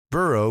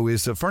Burrow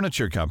is a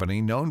furniture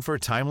company known for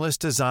timeless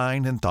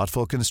design and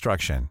thoughtful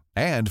construction,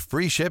 and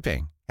free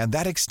shipping, and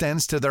that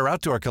extends to their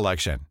outdoor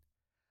collection.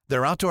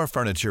 Their outdoor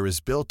furniture is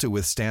built to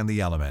withstand the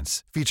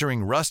elements,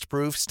 featuring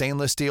rust-proof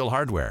stainless steel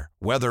hardware,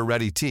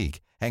 weather-ready teak,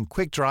 and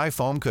quick-dry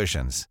foam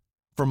cushions.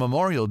 For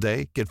Memorial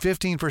Day, get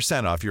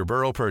 15% off your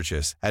Burrow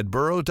purchase at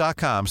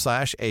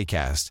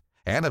burrow.com/ACAST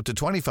and up to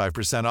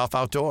 25% off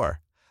outdoor.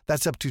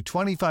 That's up to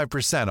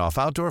 25% off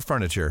outdoor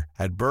furniture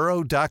at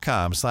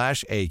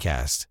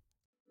burrow.com/ACAST.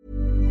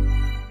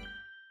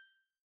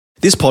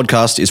 This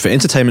podcast is for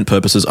entertainment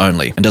purposes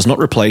only and does not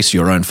replace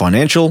your own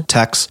financial,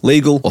 tax,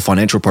 legal, or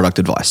financial product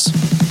advice.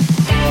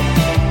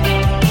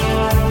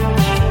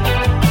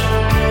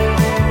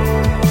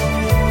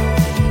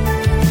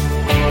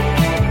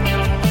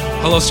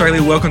 Hello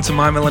Australia, welcome to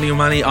My Millennial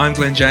Money. I'm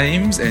Glenn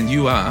James and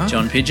you are?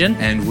 John Pigeon.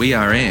 And we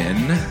are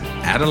in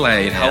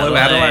Adelaide. Hello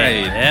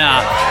Adelaide.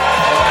 Yeah.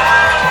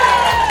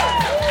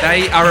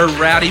 They are a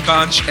rowdy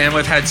bunch and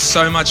we've had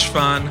so much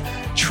fun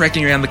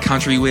trekking around the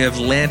country. We have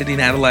landed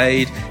in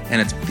Adelaide and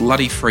it's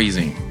bloody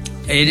freezing.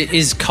 It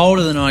is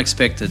colder than I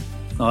expected.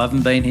 I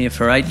haven't been here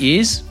for 8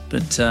 years,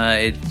 but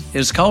it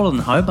was colder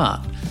than Hobart.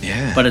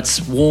 Yeah. But it's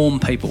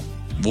warm people.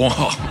 Whoa.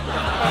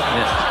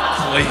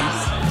 Yeah.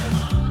 Please.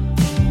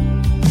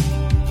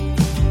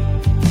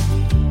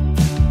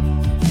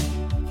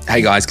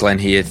 Hey guys, Glenn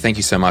here. Thank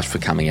you so much for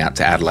coming out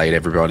to Adelaide,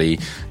 everybody.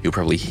 You'll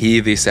probably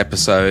hear this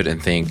episode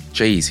and think,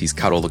 geez, he's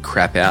cut all the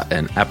crap out.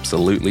 And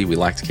absolutely, we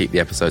like to keep the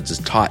episodes as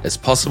tight as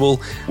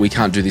possible. We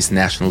can't do this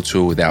national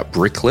tour without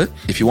Bricklet.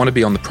 If you want to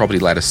be on the property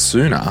ladder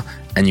sooner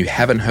and you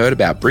haven't heard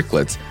about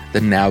Bricklets,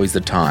 then now is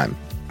the time.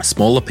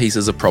 Smaller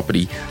pieces of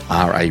property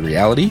are a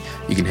reality.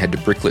 You can head to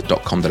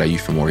bricklet.com.au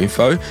for more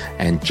info.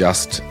 And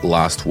just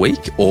last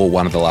week, or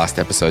one of the last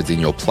episodes in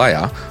your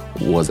player,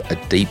 was a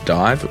deep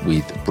dive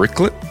with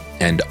Bricklet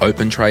and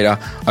OpenTrader.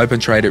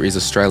 OpenTrader is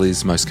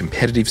Australia's most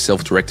competitive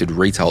self-directed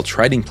retail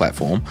trading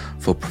platform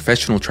for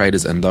professional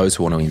traders and those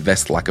who want to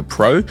invest like a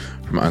pro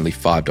from only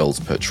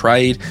 $5 per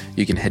trade.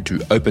 You can head to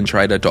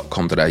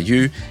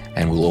opentrader.com.au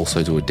and we'll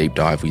also do a deep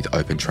dive with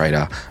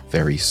OpenTrader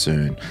very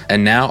soon.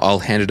 And now I'll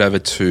hand it over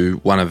to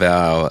one of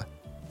our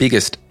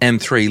biggest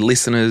M3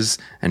 listeners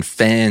and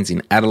fans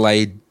in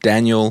Adelaide,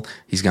 Daniel.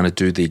 He's going to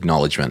do the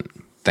acknowledgement.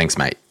 Thanks,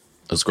 mate.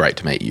 It was great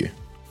to meet you.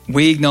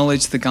 We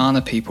acknowledge the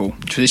Kaurna people,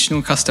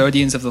 traditional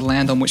custodians of the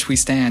land on which we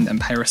stand, and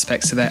pay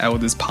respects to their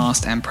elders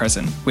past and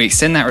present. We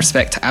extend that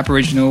respect to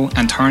Aboriginal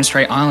and Torres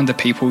Strait Islander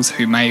peoples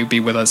who may be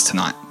with us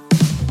tonight.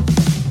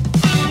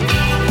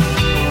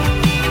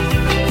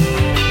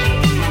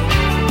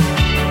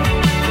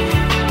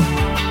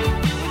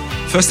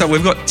 First up,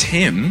 we've got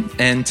Tim,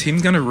 and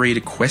Tim's going to read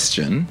a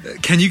question.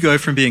 Can you go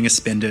from being a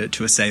spender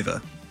to a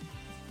saver?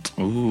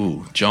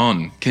 Ooh,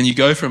 John, can you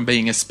go from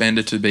being a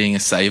spender to being a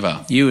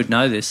saver? You would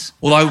know this.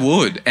 Well, I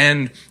would.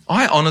 And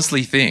I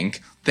honestly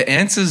think the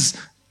answer's,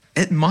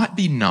 it might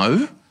be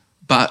no,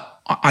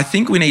 but I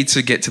think we need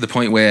to get to the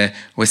point where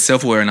we're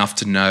self-aware enough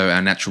to know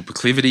our natural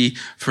proclivity.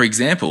 For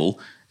example,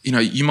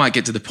 you might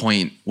get to the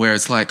point where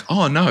it's like,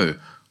 oh no,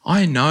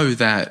 I know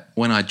that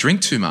when I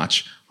drink too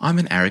much, I'm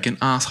an arrogant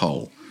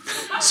asshole.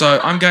 So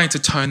I'm going to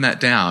tone that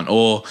down.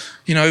 Or,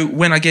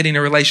 when I get in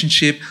a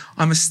relationship,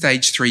 I'm a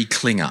stage 3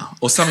 clinger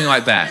or something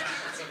like that.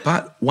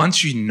 But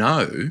once you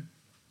know,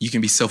 you can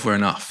be self-aware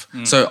enough.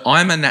 So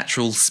I'm a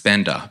natural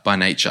spender by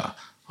nature.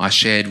 I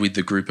shared with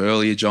the group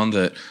earlier, John,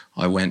 that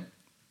I went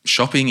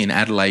shopping in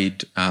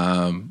Adelaide,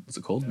 what's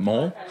it called?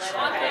 Mall?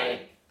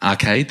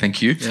 Arcade,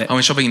 thank you. Yeah. I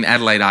went shopping in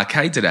Adelaide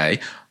Arcade today.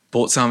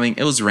 Bought something,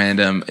 it was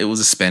random, it was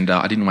a spender.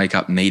 I didn't wake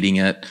up needing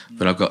it,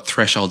 but I've got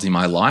thresholds in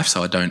my life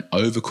so I don't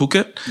overcook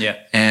it. Yeah.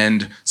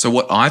 And so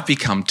what I've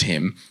become,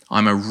 Tim,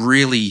 I'm a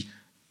really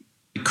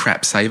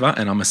crap saver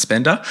and I'm a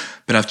spender,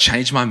 but I've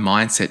changed my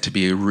mindset to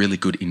be a really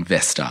good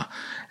investor.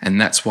 And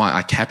that's why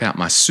I cap out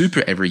my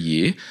super every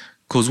year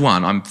because,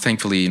 one, I'm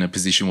thankfully in a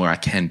position where I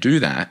can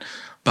do that,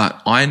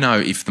 but I know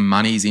if the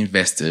money is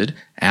invested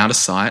out of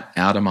sight,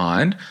 out of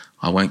mind,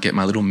 I won't get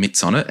my little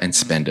mitts on it and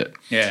spend it.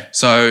 Yeah.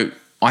 So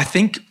I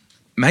think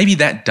maybe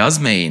that does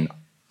mean,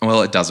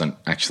 well, it doesn't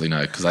actually,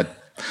 no, because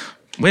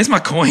where's my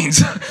coins?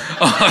 So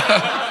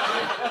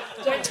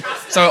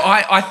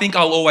I think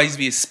I'll always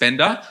be a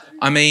spender.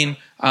 I mean,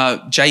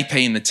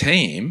 JP in the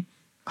team,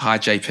 hi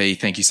JP,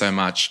 thank you so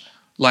much.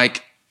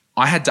 Like,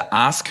 I had to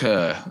ask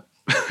her,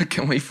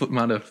 can we put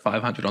under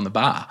 500 on the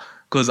bar?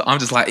 Because I'm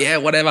just like, yeah,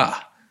 whatever.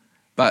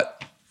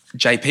 But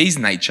JP's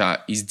nature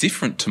is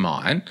different to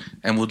mine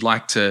and would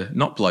like to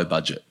not blow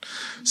budget.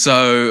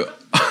 So...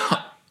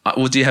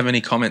 Well, do you have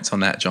any comments on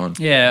that, John?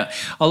 Yeah,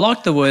 I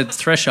like the word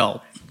threshold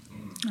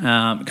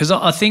because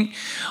I think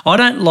I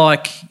don't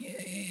like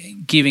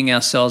giving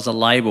ourselves a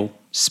label,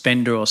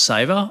 spender or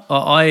saver.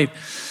 I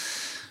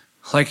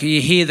like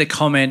you hear the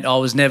comment, I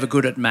was never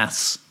good at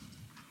maths.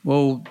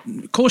 Well,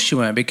 of course you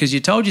weren't because you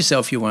told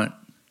yourself you weren't.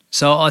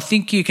 So I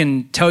think you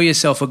can tell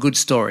yourself a good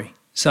story.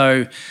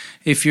 So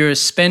if you're a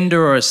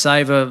spender or a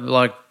saver,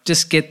 like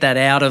just get that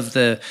out of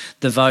the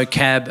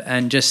vocab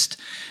and just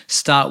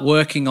start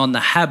working on the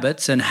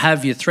habits and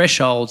have your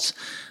thresholds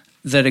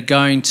that are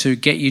going to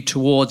get you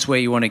towards where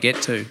you want to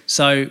get to.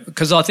 So,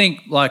 because I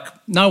think like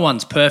no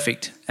one's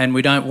perfect, and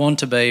we don't want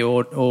to be,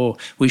 or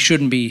we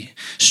shouldn't be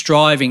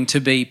striving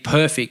to be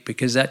perfect,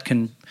 because that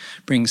can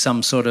bring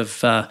some sort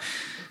of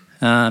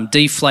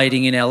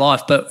deflating in our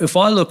life. But if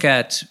I look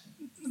at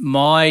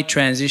my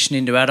transition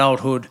into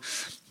adulthood,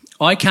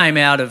 I came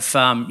out of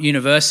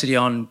university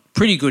on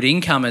pretty good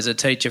income as a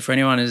teacher. For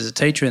anyone who's a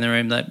teacher in the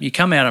room, that you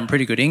come out on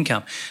pretty good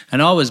income,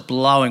 and I was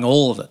blowing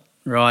all of it.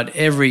 Right,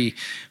 every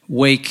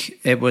week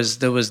there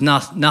was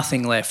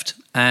nothing left,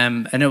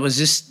 and it was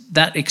just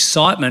that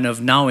excitement of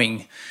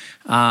knowing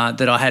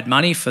that I had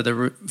money for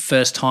the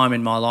first time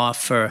in my life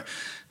for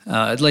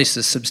at least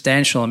a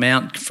substantial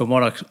amount from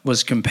what I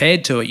was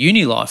compared to at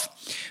uni life.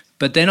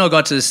 But then I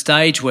got to the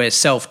stage where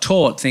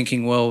self-taught,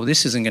 thinking, well,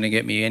 this isn't going to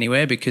get me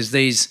anywhere, because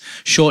these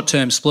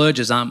short-term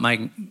splurges aren't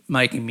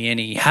making me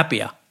any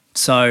happier.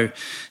 So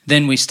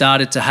then we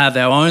started to have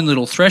our own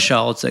little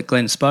thresholds that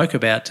Glenn spoke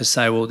about, to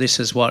say, well,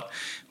 this is what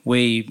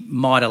we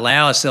might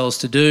allow ourselves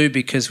to do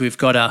because we've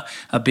got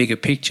a bigger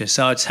picture.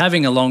 So it's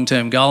having a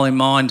long-term goal in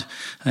mind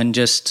and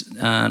just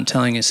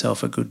telling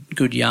yourself a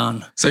good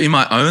yarn. So in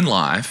my own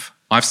life,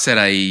 I've set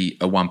a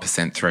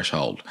 1%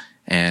 threshold,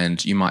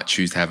 and you might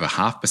choose to have a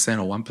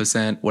 0.5% or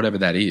 1%, whatever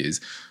that is.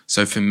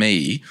 So for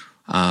me,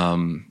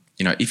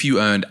 if you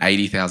earned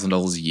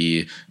 $80,000 a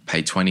year,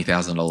 paid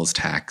 $20,000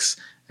 tax,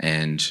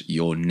 and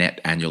your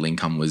net annual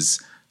income was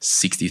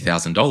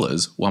 $60,000,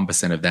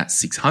 1% of that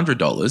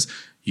 $600,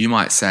 you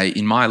might say,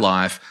 in my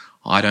life,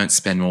 I don't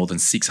spend more than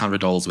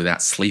 $600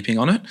 without sleeping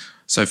on it.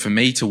 So for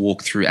me to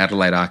walk through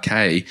Adelaide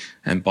Arcade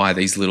and buy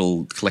these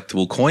little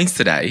collectible coins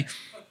today,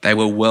 they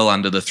were well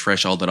under the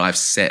threshold that I've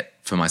set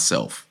for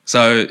myself.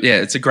 So, yeah,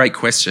 it's a great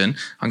question.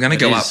 I'm going to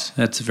go up.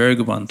 That's a very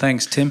good one.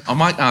 Thanks, Tim. I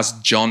might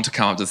ask John to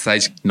come up to the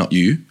stage. Not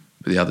you,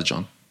 but the other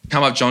John.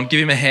 Come up, John. Give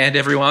him a hand,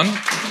 everyone.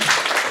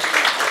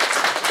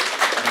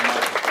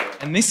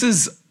 And this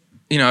is,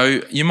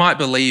 you might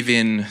believe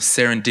in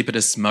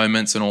serendipitous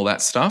moments and all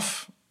that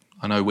stuff.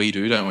 I know we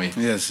do, don't we?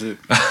 Yes.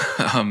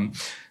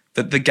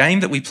 The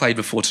game that we played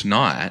before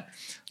tonight,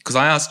 because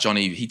I asked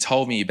Johnny, he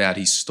told me about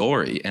his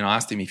story, and I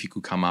asked him if he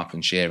could come up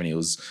and share, and he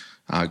was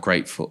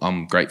grateful.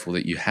 I'm grateful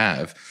that you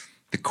have.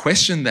 The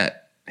question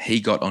that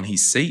he got on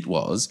his seat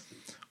was,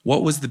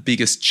 what was the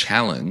biggest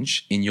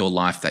challenge in your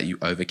life that you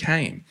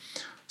overcame?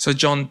 So,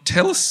 John,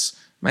 tell us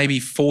maybe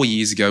 4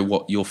 years ago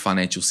what your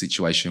financial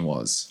situation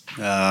was.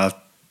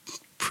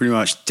 Pretty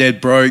much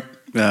dead broke,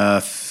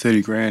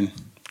 30 grand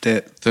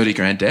debt. 30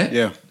 grand debt?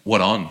 Yeah.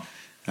 What on?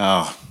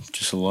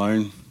 Just a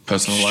loan.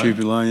 Personal loan?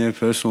 Stupid loan, yeah,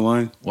 personal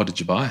loan. What did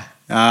you buy?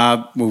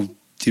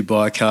 Did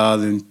buy a car,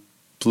 then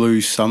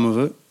blew some of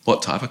it.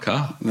 What type of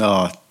car?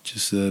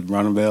 Just a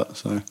runabout,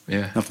 so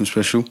yeah, nothing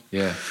special.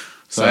 Yeah.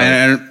 So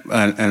and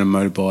a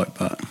motorbike,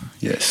 but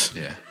yes.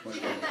 Yeah.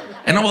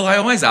 And I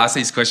always ask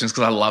these questions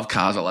because I love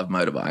cars, I love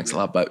motorbikes, I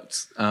love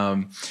boats.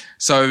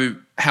 So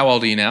how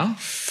old are you now?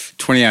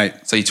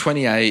 28. So you're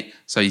 28,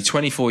 so you're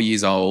 24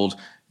 years old,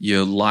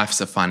 your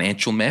life's a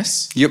financial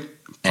mess. Yep,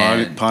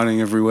 partying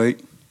every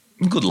week.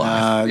 Good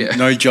life.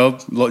 No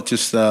job,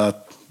 just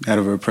out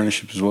of an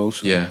apprenticeship as well.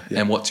 So, yeah,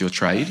 and what's your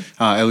trade?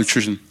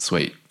 Electrician.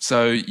 Sweet.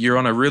 So you're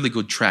on a really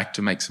good track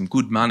to make some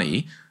good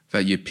money,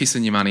 but you're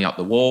pissing your money up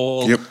the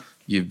wall. Yep.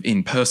 You're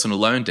in personal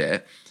loan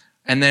debt.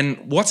 And then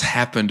what's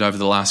happened over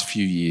the last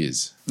few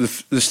years?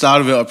 The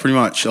start of it, I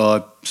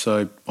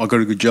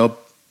got a good job,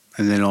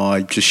 and then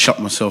I just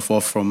shut myself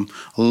off from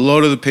a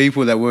lot of the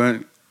people that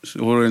weren't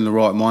sort of in the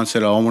right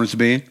mindset I wanted to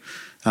be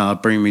in,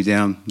 bringing me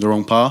down the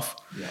wrong path.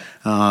 Yeah.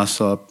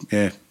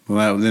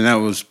 Then that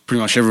was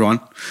pretty much everyone.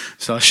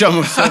 So I shut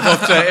myself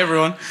off to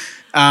everyone.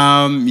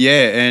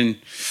 And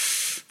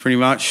pretty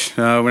much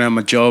when I had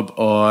my job,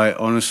 I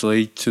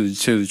honestly, to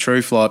the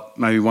truth, like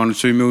maybe 1 or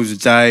 2 meals a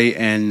day,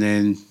 and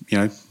then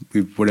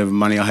with whatever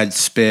money I had to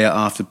spare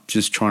after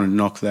just trying to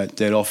knock that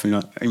debt off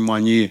in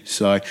 1 year.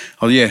 So,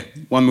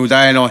 1 meal a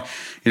day, and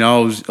I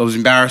was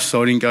embarrassed,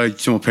 so I didn't go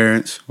to my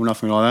parents or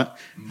nothing like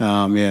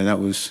that. That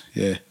was,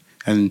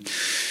 and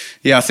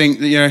I think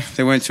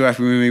they weren't too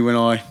happy with me when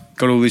I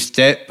got all this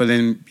debt, but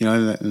then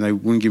they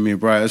wouldn't give me a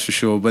break, that's for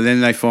sure. But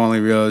then they finally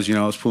realised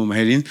I was pulling my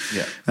head in.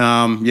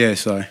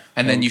 So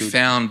and then you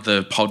found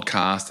the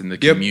podcast and the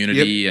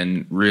community,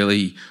 and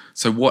really,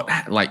 so what?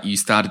 Like you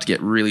started to get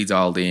really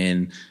dialed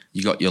in.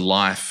 You got your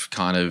life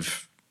kind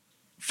of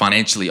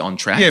financially on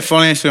track. Yeah,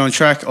 financially on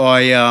track.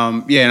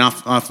 And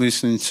after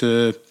listening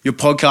to your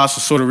podcast,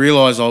 I sort of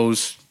realised I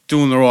was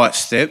doing the right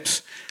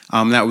steps.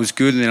 That was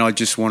good, and then I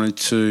just wanted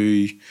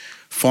to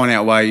find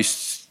out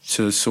ways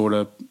to sort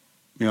of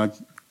make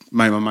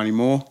my money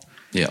more.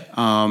 Yeah.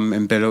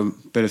 And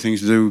better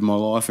things to do with my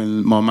life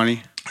and my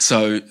money.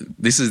 So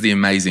this is the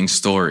amazing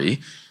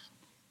story.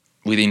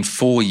 Within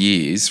 4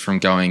 years from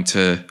going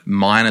to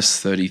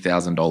minus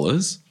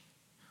 $30,000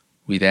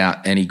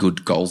 without any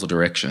good goals or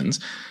directions,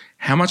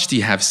 how much do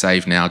you have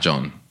saved now,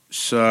 John?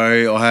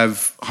 So I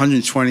have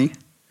 120,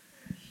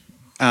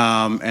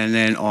 and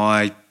then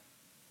I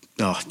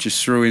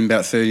just threw in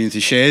about 30 into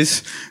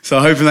shares. So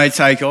hoping they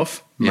take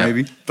off.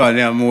 maybe. But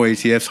now more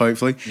ETFs,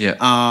 hopefully. Yeah.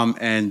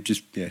 And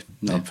just,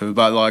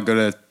 but like, got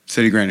a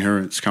 30 grand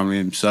inheritance coming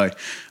in. So,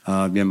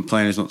 my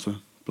plan is not to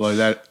blow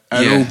that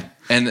at all.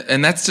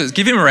 And that's just,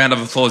 give him a round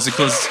of applause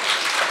because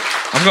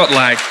I've got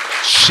like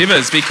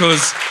shivers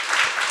because,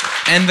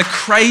 and the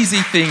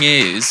crazy thing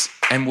is,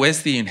 and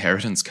where's the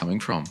inheritance coming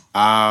from?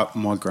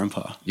 My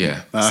grandpa.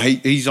 Yeah.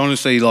 He's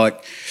honestly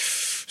like,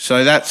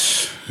 so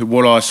that's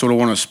what I sort of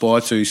want to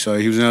aspire to. So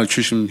he was an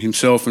electrician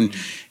himself, and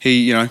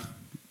he,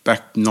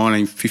 back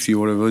 1950 or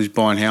whatever, he was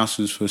buying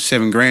houses for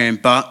 $7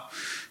 grand, but,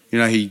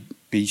 he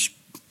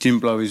didn't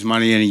blow his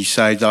money and he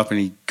saved up and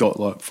he got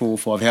like 4 or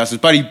 5 houses,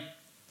 but he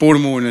bought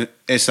them all in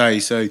a SA,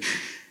 so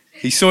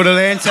he sort of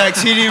land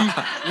tax hit him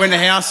when the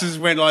houses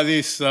went like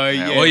this. So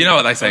yeah. Well, you know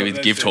what they say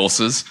with gift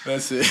horses.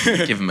 That's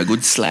it. Give them a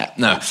good slap.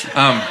 No.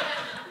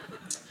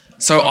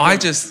 So I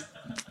just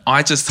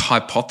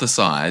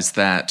hypothesise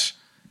that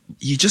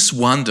you just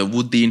wonder,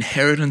 would the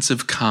inheritance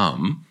have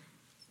come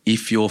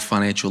if your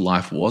financial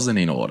life wasn't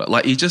in order?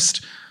 Like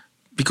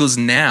because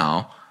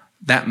now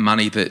that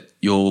money that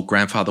your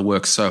grandfather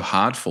worked so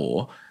hard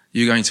for,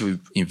 you're going to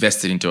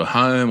invest it into a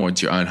home or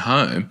into your own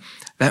home.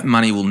 That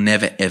money will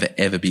never, ever,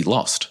 ever be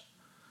lost.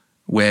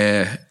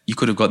 Where you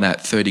could have got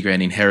that 30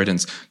 grand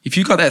inheritance. If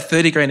you got that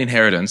 30 grand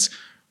inheritance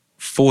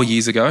 4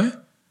 years ago,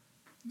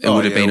 it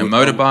would have been a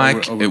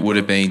motorbike, it would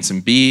have been some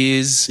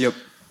beers,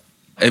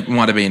 it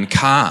might have been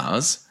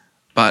cars,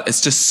 but it's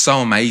just so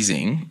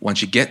amazing.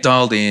 Once you get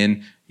dialed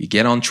in, you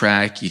get on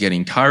track, you get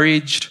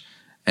encouraged,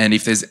 and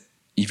if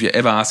you're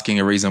ever asking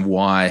a reason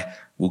why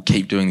we'll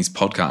keep doing this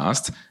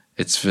podcast,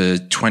 it's for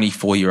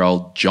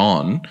 24-year-old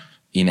John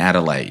in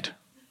Adelaide.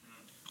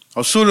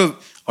 I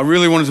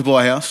really wanted to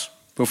buy a house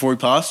before he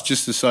passed,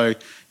 just to say,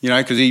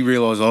 because he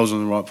realised I was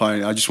on the right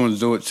plane. I just wanted to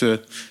do it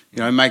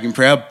to, make him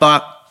proud.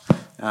 But,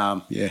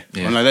 I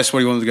know that's what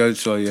he wanted to go to,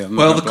 so yeah.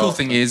 Well, the cool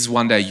thing is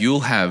one day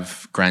you'll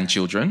have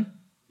grandchildren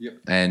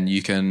and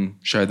you can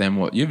show them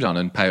what you've done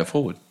and pay it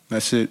forward.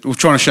 That's it. We're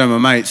trying to show my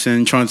mates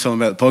and trying to tell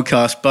them about the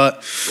podcast,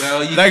 but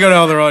they got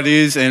other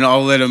ideas and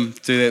I'll let them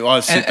do that.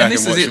 I'll sit back and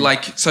this watch is it. them.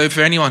 Like, so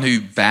for anyone who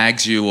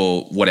bags you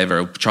or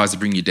whatever, tries to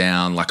bring you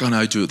down, like, oh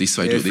no, do it this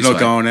way, do it this way. Not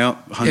going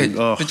out.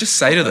 But just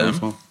say to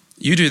them,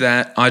 you do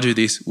that, I do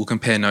this, we'll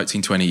compare notes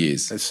in 20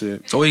 years. That's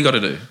it. That's all you got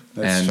to do.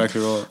 That's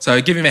exactly right. So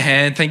give him a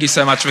hand. Thank you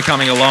so much for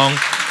coming along.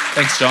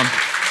 Thanks, John.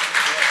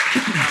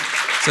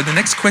 So the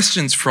next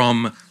question's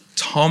from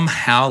Tom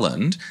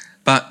Howland,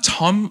 but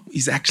Tom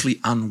is actually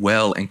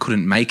unwell and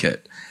couldn't make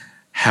it.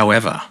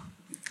 However,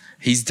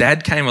 his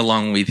dad came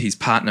along with his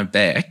partner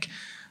Beck,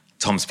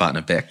 Tom's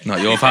partner Beck,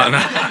 not your partner.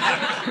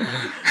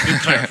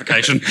 Good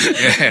clarification.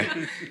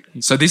 Yeah.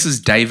 So this is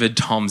David,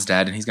 Tom's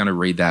dad, and he's going to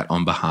read that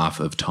on behalf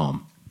of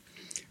Tom.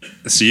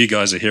 So you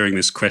guys are hearing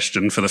this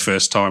question for the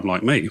first time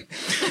like me.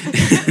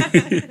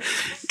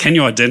 Can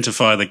you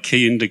identify the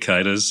key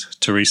indicators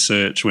to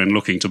research when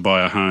looking to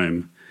buy a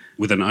home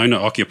with an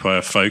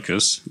owner-occupier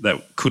focus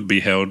that could be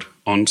held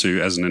onto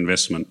as an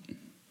investment?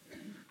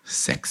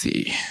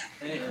 Sexy.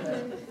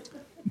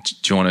 Do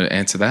you want to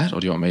answer that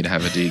or do you want me to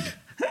have a dig? Do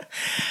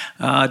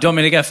you want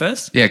me to go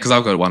first? Yeah, because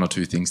I've got 1 or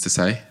 2 things to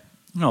say.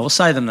 No, we'll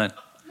say them then.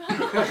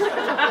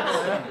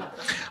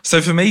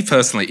 So for me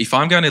personally, if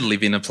I'm going to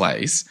live in a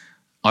place,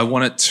 I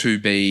want it to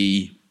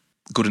be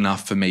good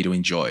enough for me to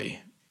enjoy,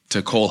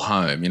 to call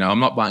home. I'm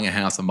not buying a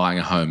house, I'm buying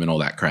a home and all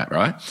that crap,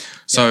 right?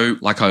 So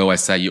like I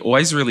always say, you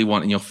always really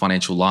want in your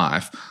financial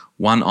life,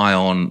 one eye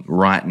on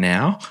right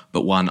now,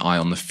 but one eye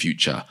on the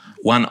future.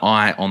 One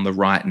eye on the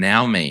right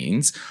now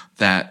means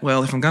that,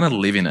 well, if I'm going to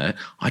live in it,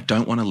 I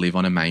don't want to live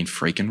on a main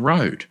freaking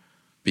road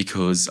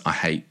because I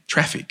hate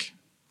traffic.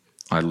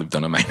 I lived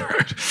on a main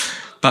road.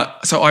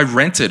 But so I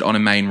rented on a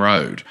main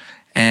road.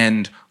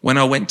 And when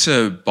I went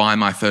to buy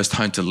my first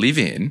home to live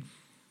in,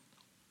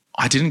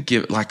 I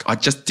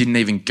just didn't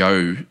even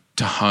go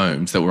to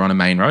homes that were on a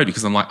main road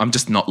because I'm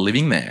just not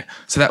living there.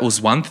 So that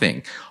was one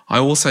thing. I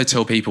also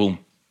tell people,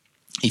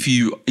 if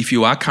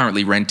you are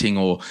currently renting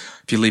or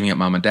if you're living at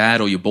mum and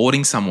dad or you're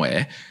boarding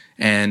somewhere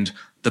and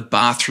the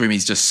bathroom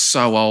is just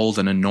so old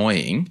and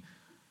annoying,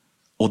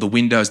 or the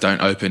windows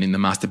don't open in the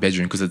master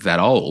bedroom because it's that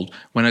old,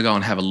 when I go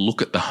and have a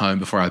look at the home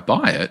before I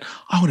buy it,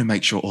 I want to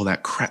make sure all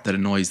that crap that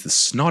annoys the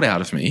snot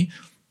out of me,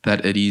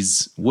 that it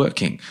is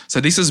working.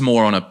 So this is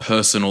more on a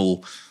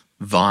personal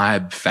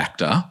vibe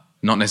factor,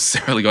 not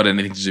necessarily got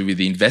anything to do with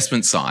the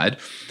investment side,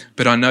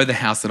 but I know the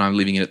house that I'm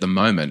living in at the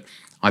moment,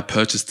 I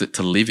purchased it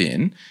to live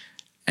in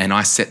and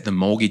I set the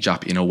mortgage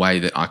up in a way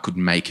that I could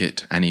make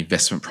it an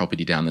investment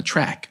property down the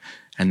track.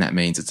 And that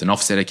means it's an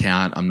offset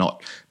account. I'm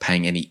not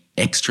paying any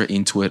extra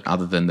into it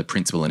other than the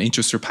principal and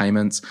interest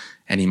repayments.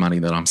 Any money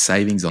that I'm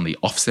saving is on the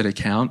offset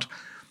account.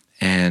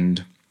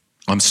 And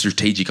I'm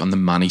strategic on the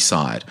money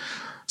side.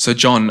 So,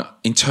 John,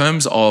 in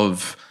terms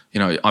of,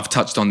 I've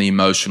touched on the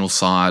emotional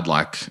side,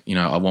 like,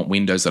 I want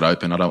windows that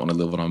open. I don't want to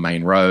live on a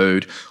main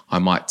road. I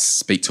might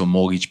speak to a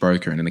mortgage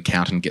broker and an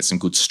accountant and get some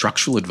good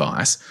structural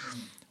advice.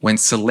 When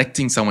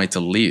selecting somewhere to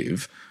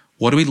live,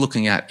 what are we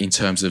looking at in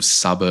terms of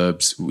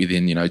suburbs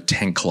within,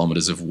 10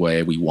 kilometres of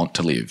where we want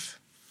to live?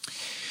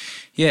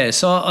 Yeah,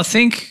 so I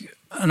think,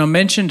 and I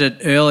mentioned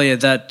it earlier,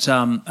 that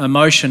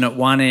emotion at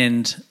one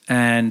end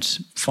and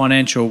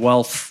financial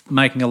wealth,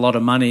 making a lot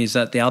of money, is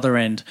at the other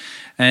end.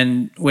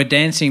 And we're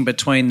dancing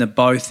between the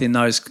both in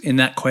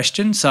that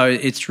question. So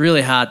it's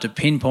really hard to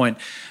pinpoint.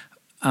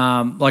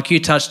 Like you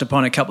touched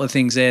upon a couple of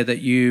things there that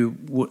you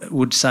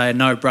would say are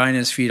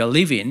no-brainers for you to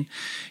live in.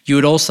 You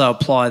would also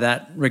apply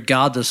that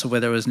regardless of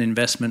whether it was an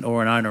investment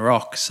or an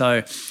owner-occ.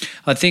 So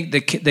I think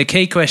the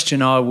key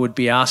question I would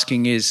be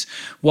asking is,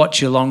 what's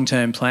your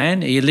long-term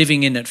plan? Are you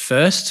living in it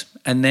first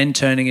and then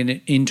turning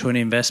it into an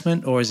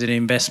investment, or is it an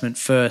investment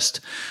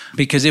first?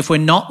 Because if we're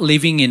not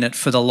living in it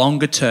for the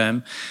longer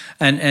term,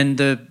 and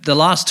the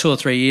last 2 or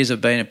 3 years have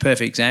been a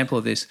perfect example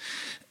of this,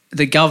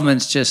 the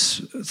government's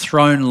just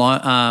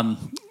thrown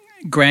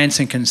grants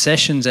and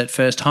concessions at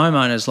first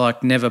homeowners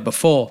like never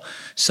before.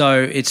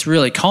 So it's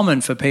really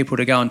common for people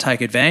to go and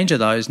take advantage of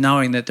those,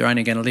 knowing that they're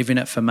only going to live in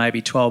it for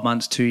maybe 12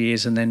 months, 2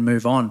 years, and then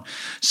move on.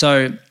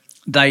 So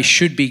they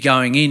should be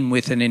going in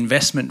with an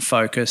investment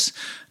focus,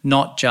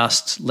 not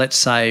just let's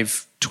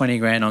save 20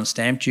 grand on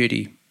stamp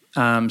duty.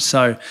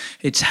 So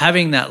it's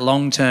having that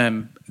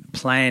long-term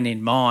plan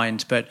in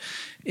mind. But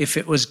if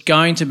it was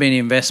going to be an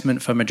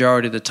investment for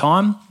majority of the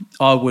time,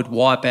 I would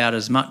wipe out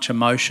as much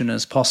emotion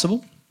as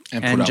possible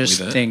and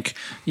just think,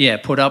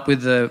 put up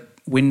with the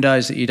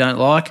windows that you don't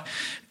like.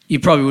 You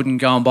probably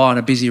wouldn't go and buy on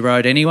a busy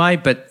road anyway,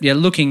 but you're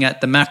looking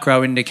at the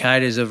macro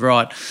indicators of,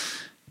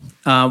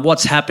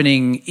 what's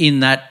happening in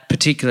that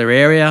particular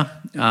area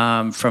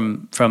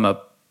from a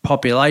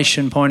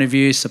population point of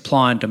view,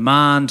 supply and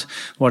demand,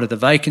 what are the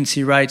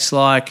vacancy rates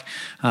like,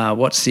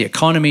 what's the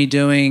economy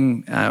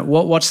doing,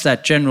 what's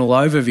that general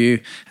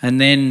overview,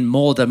 and then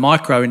more the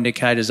micro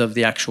indicators of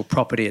the actual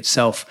property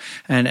itself.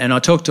 And I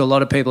talk to a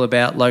lot of people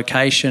about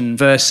location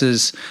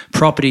versus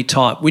property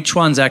type. Which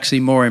one's actually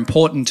more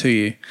important to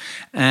you?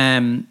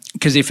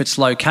 Because if it's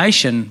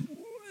location,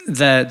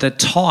 the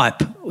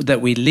type that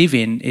we live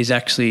in is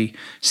actually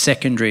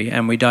secondary,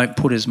 and we don't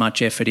put as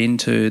much effort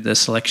into the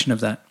selection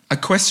of that. A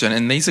question,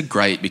 and these are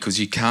great because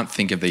you can't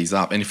think of these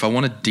up. And if I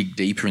want to dig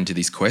deeper into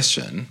this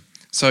question,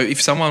 so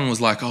if someone was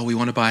like, we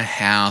want to buy a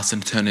house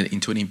and turn it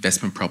into an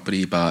investment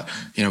property, but,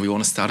 we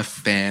want to start a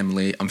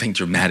family. I'm being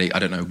dramatic. I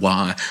don't know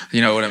why.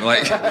 You know what I'm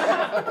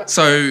like?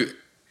 So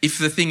if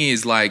the thing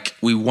is like,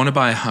 we want to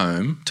buy a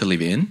home to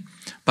live in,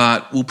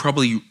 but we'll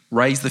probably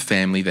raise the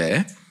family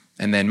there,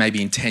 and then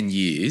maybe in 10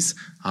 years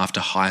after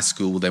high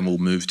school, then we'll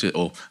move to,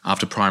 or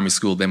after primary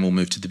school, then we'll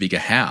move to the bigger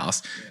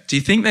house. Do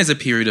you think there's a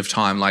period of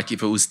time, like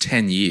if it was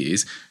 10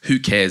 years, who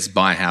cares,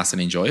 buy a house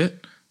and enjoy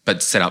it,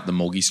 but set up the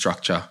mortgage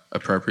structure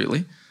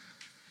appropriately?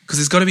 Because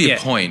there's got to be a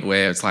point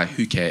where it's like,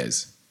 who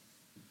cares?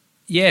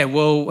 Yeah,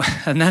 well,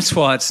 and that's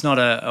why it's not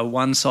a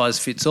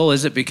one-size-fits-all,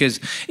 is it?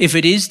 Because if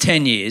it is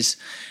 10 years,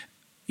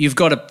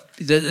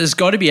 there's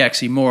got to be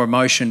actually more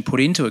emotion put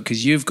into it,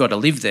 because you've got to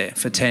live there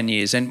for 10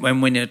 years. And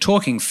when you're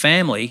talking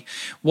family,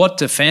 what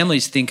do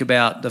families think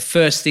about? The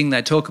first thing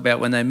they talk about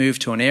when they move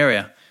to an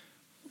area,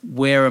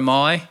 where are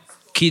my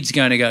kids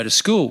going to go to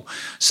school?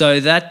 So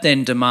that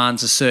then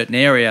demands a certain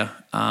area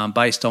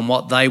based on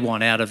what they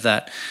want out of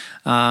that.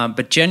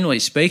 But generally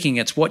speaking,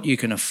 it's what you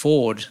can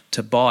afford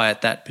to buy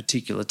at that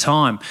particular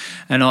time.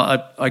 And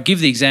I give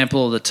the example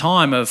all the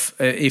time of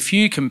if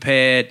you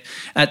compared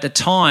at the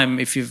time,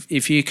 if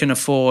you can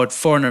afford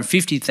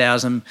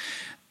 $450,000,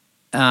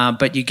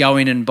 but you go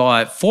in and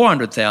buy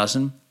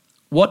 $400,000,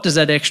 what does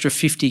that extra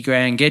 50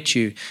 grand get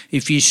you?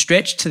 If you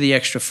stretch to the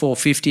extra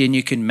 450 and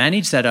you can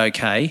manage that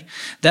okay,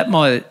 that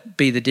might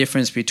be the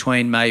difference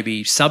between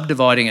maybe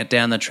subdividing it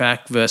down the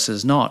track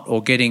versus not,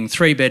 or getting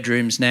 4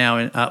 bedrooms now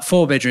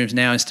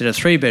instead of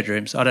 3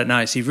 bedrooms. I don't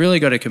know. So you've really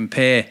got to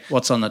compare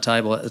what's on the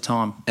table at the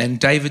time. And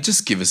David,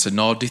 just give us a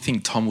nod. Do you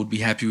think Tom would be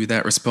happy with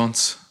that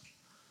response?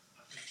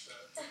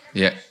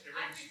 Yeah.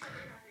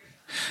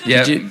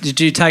 Yeah. Did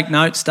you take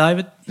notes,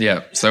 David?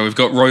 Yeah. So we've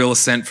got royal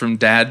assent from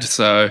Dad.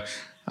 So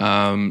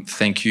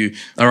thank you.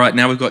 All right.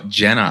 Now we've got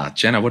Jenna.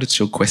 Jenna, what is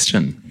your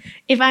question?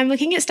 If I'm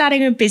looking at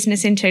starting a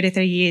business in 2 to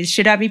 3 years,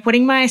 should I be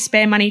putting my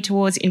spare money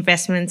towards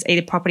investments,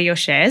 either property or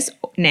shares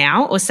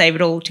now, or save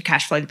it all to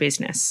cash flow the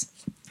business?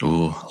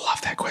 Oh, I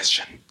love that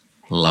question.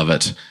 Love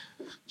it.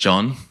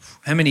 John?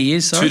 How many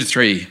years, sorry? 2 to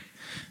 3.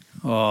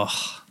 Oh,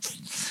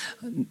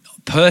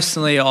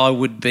 personally, I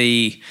would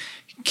be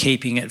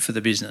keeping it for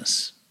the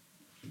business.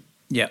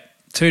 Yeah.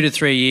 2 to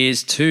 3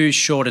 years, too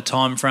short a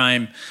time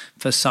frame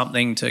for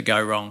something to go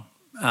wrong.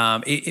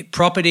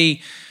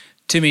 Property,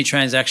 too many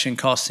transaction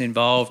costs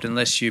involved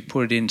unless you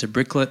put it into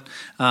Bricklet.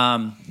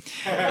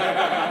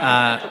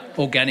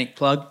 Organic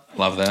plug.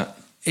 Love that.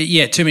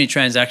 Too many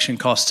transaction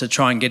costs to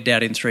try and get it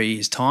out in 3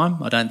 years'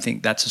 time. I don't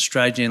think that's a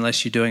strategy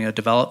unless you're doing a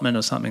development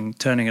or something,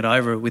 turning it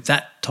over with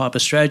that type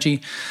of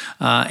strategy.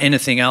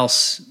 Anything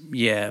else,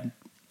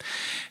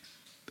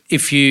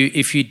 If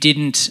you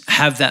didn't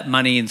have that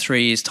money in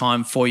 3 years'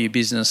 time for your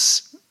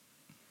business,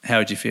 how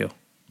would you feel?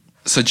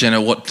 So Jenna,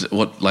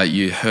 what like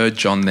you heard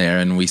John there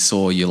and we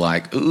saw you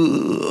like,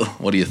 ooh,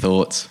 what are your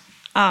thoughts?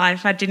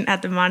 If I didn't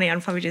have the money,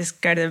 I'd probably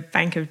just go to the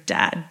bank of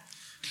Dad.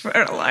 for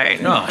a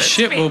loan. Oh,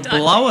 shit, we'll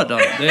blow it on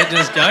it. There,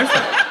 just go for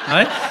it.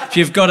 Right? If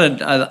you've got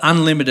an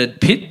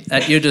unlimited pit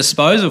at your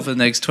disposal for the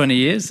next 20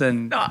 years,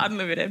 then... Not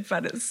unlimited,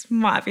 but it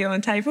might be on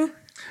the table.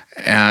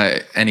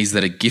 And is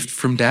that a gift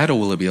from Dad or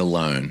will it be a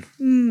loan?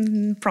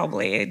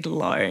 Probably a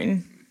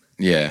loan.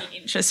 Yeah.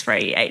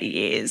 Interest-free, 80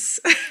 years.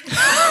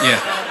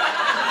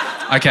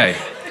 Yeah. Okay.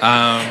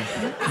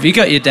 Have you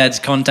got your dad's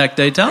contact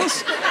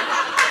details?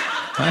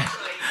 Hey.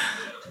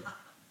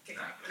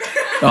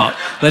 Oh,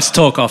 let's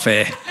talk off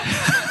air.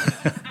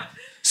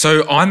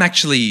 So I'm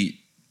actually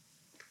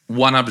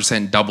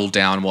 100% double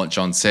down what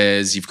John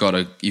says. You've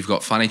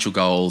got financial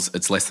goals.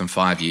 It's less than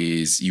 5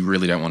 years. You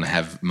really don't want to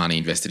have money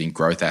invested in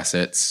growth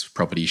assets,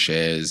 property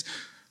shares,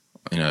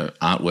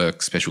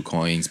 artwork, special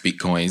coins,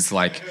 bitcoins,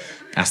 like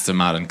Aston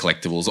Martin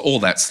collectibles, all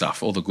that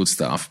stuff, all the good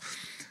stuff.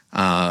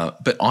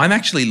 But I'm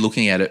actually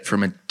looking at it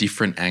from a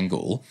different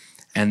angle,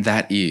 and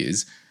that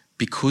is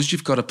because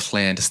you've got a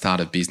plan to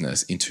start a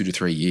business in 2 to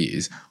 3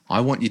 years,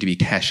 I want you to be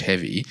cash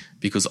heavy,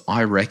 because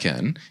I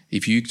reckon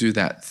if you do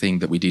that thing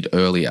that we did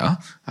earlier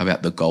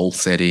about the goal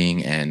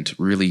setting and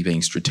really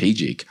being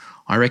strategic,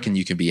 I reckon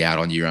you can be out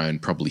on your own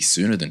probably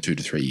sooner than 2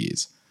 to 3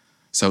 years.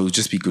 So it would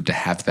just be good to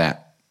have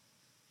that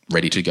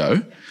ready to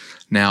go.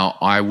 Now,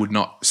 I would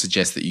not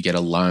suggest that you get a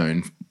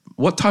loan.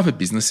 What type of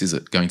business is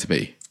it going to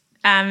be?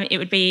 It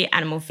would be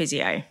animal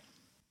physio.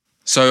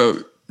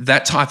 So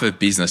that type of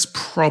business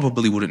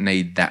probably wouldn't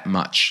need that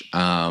much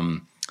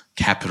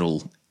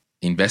capital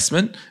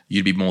investment.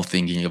 You'd be more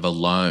thinking of a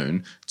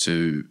loan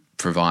to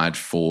provide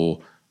for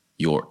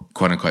your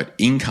quote-unquote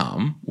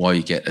income while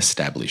you get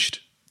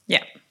established.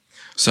 Yeah.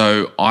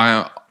 So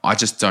I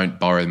just don't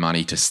borrow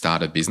money to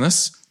start a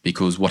business,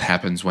 because what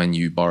happens when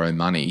you borrow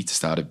money to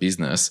start a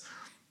business,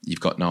 you've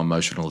got no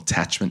emotional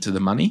attachment to the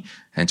money.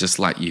 And just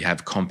like you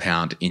have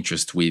compound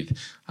interest with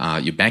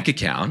your bank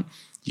account,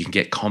 you can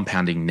get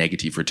compounding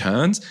negative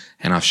returns.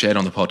 And I've shared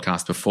on the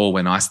podcast before,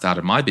 when I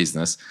started my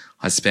business,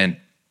 I spent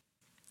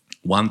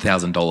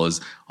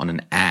 $1,000 on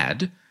an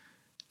ad,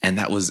 and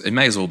it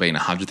may as well have been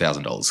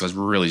 $100,000 because I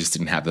really just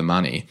didn't have the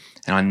money,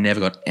 and I never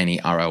got any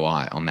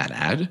ROI on that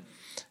ad.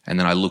 And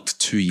then I looked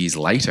 2 years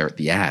later at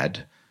the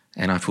ad,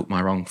 and I put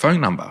my wrong phone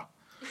number.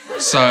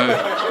 So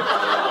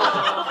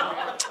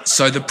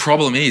the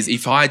problem is,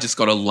 if I just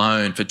got a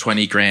loan for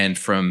 20 grand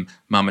from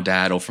mum and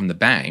dad or from the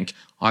bank,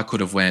 I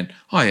could have went,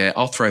 oh yeah,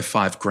 I'll throw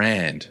 5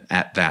 grand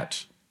at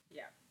that.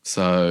 Yeah.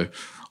 So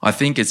I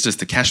think it's just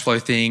a cash flow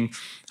thing.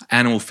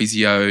 Animal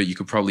physio, you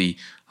could probably,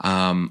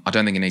 I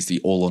don't think it needs to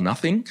be all or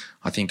nothing.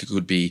 I think it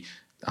could be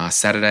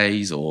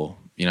Saturdays or,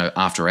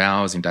 after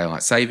hours in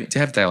daylight saving. Do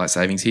you have daylight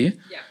savings here?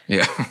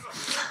 Yeah.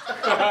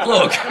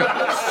 Look,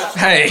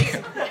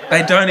 hey,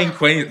 they don't in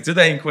Queensland. Do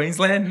they in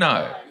Queensland?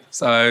 No.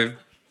 So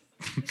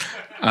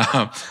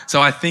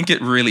I think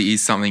it really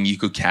is something you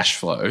could cash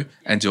flow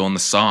and do on the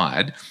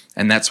side.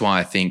 And that's why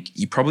I think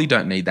you probably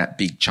don't need that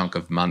big chunk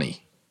of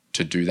money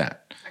to do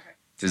that. Okay.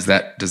 Does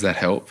that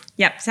help?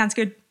 Yep, sounds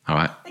good. All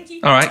right. Thank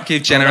you. All right,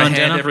 give Jenna a hand,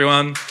 Jenna.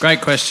 everyone.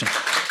 Great question.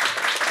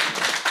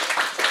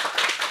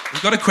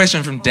 We've got a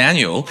question from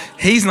Daniel.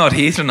 He's not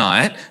here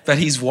tonight, but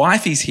his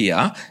wife is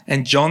here.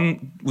 And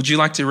John, would you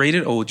like to read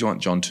it, or do you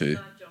want John to?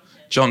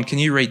 John, can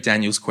you read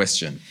Daniel's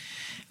question?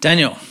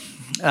 Daniel,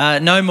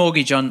 no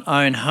mortgage on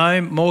own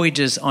home,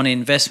 mortgages on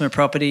investment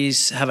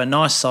properties, have a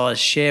nice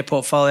sized share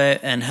portfolio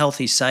and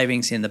healthy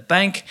savings in the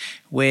bank.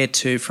 Where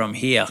to from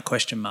here? ?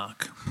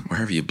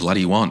 Wherever you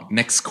bloody want.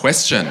 Next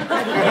question.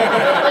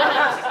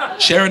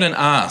 Sheridan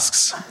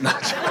asks.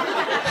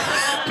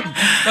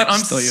 But I'm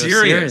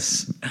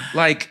serious.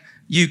 Like,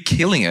 you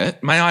killing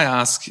it. May I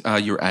ask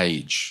your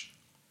age?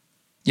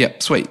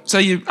 Yep, sweet. So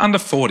you're under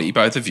 40,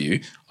 both of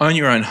you, own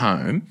your own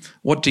home.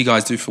 What do you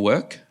guys do for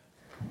work?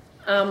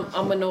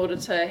 I'm an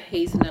auditor.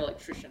 He's an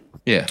electrician.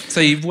 Yeah.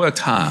 So you've worked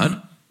hard.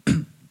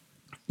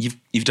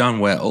 You've done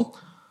well.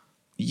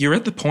 You're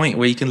at the point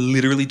where you can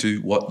literally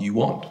do what you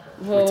want.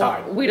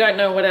 Well, we don't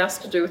know what else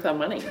to do with our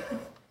money.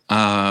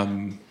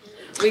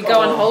 We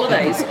go on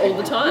holidays all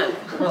the time.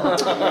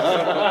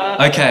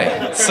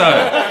 Okay, so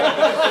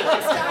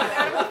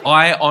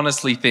I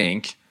honestly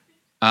think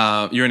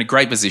you're in a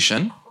great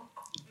position,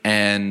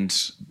 and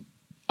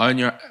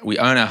we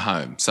own our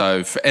home.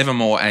 So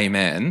forevermore,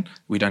 amen.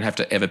 We don't have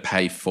to ever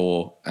pay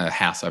for a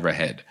house over our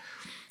head.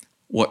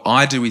 What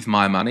I do with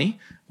my money,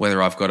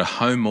 whether I've got a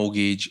home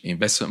mortgage,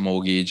 investment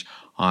mortgage,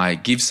 I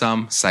give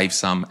some, save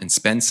some, and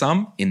spend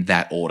some in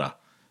that order.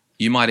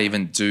 You might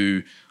even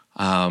do,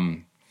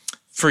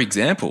 for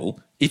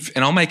example,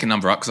 and I'll make a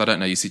number up because I don't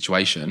know your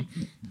situation.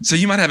 So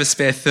you might have a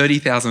spare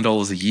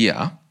 $30,000 a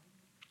year,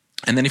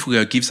 and then if we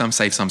go give some,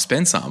 save some,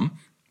 spend some,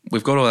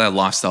 we've got all our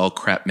lifestyle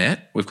crap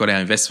met. We've got our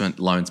investment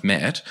loans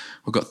met.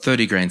 We've got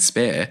 30 grand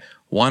spare.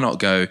 Why not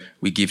go,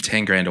 we give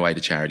 10 grand away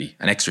to charity,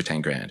 an extra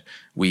 10 grand.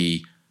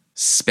 We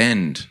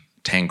spend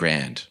 10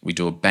 grand. We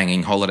do a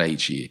banging holiday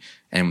each year,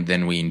 and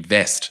then we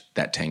invest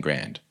that 10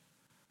 grand.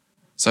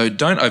 So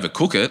don't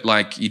overcook it.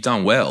 Like, you've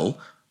done well.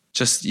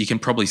 Just, you can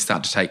probably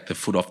start to take the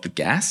foot off the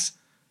gas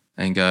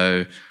and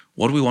go,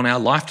 What do we want our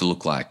life to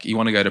look like? You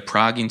want to go to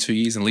Prague in 2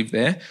 years and live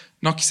there?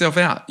 Knock yourself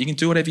out. You can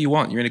do whatever you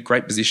want. You're in a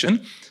great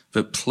position,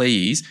 but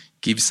please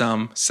give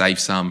some, save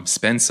some,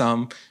 spend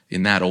some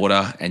in that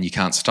order, and you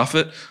can't stuff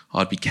it.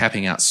 I'd be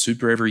capping out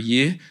super every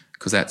year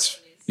because that's,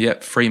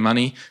 free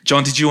money.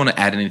 John, did you want to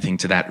add anything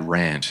to that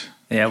rant?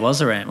 Yeah, it was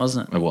a rant,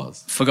 wasn't it? It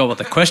was. Forgot what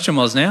the question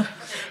was now.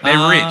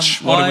 They're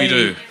rich. What do we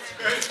do?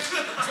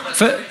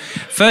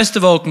 First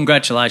of all,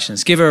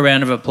 congratulations. Give her a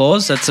round of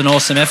applause. That's an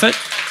awesome effort.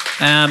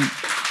 And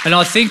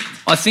I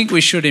think we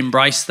should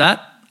embrace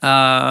that.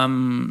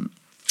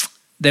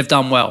 They've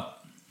done well.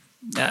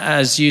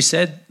 As you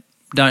said,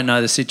 don't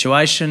know the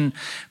situation,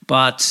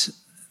 but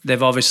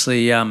they've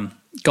obviously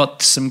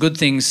got some good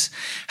things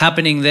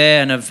happening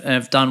there and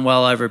have done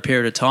well over a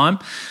period of time.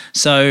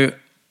 So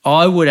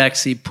I would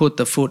actually put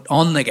the foot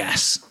on the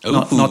gas,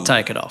 not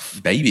take it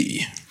off.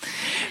 Baby.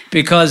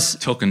 Because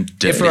talking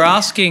dirty. If we're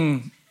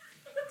asking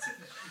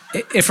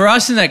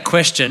that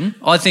question,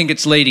 I think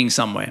it's leading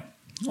somewhere.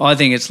 I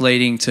think it's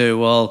leading to,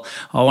 well,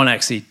 I want to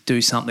actually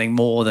do something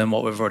more than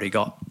what we've already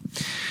got.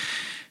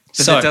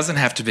 But it doesn't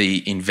have to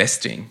be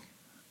investing.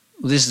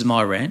 Well, this is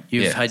my rant.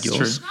 You've had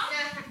yours. True.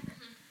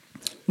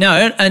 No,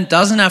 and it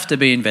doesn't have to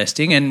be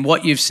investing. And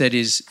what you've said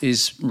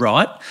is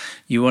right.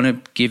 You want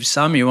to give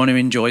some, you want to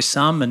enjoy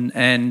some,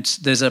 and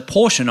there's a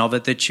portion of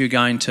it that you're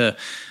going to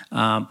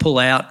pull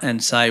out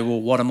and say,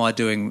 well, what am I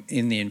doing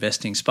in the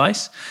investing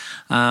space?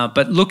 But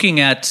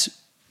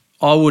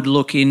I would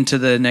look into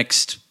the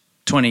next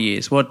 20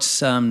 years.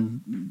 What's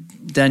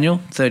Daniel?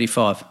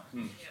 35.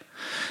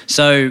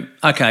 So,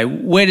 okay,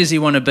 where does he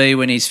want to be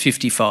when he's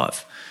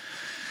 55?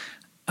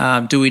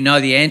 Do we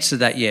know the answer to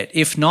that yet?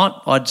 If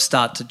not, I'd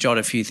start to jot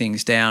a few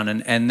things down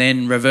and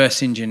then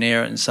reverse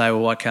engineer it and say,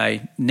 well,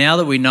 okay, now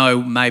that we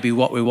know maybe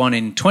what we want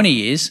in 20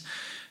 years,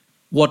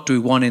 what do we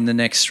want in the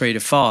next 3 to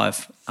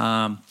 5?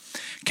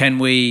 Can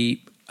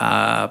we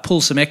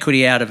pull some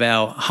equity out of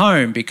our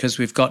home because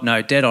we've got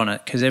no debt on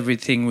it? Because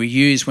everything we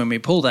use when we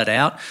pull that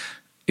out,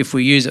 if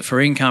we use it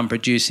for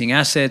income-producing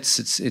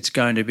assets, it's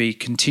going to be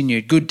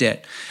continued good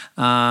debt.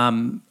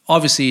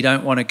 Obviously, you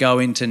don't want to go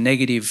into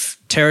negative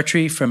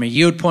territory from a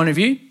yield point of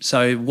view.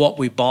 So what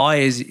we buy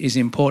is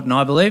important,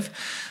 I believe.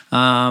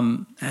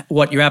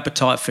 What your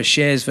appetite for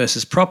shares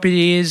versus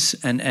property is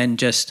and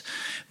just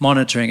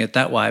monitoring it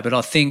that way. But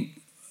I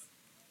think,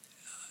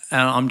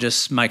 and I'm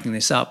just making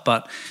this up,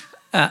 but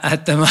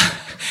at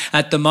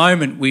the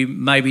moment, we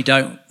maybe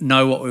don't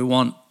know what we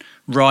want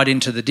right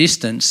into the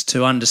distance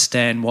to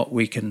understand what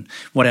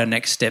our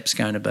next step's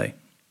going to be.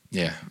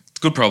 Yeah, it's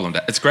a good problem.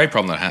 It's a great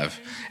problem to have.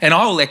 And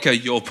I will echo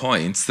your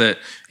points that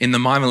in the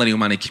My Millennial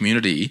Money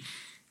community,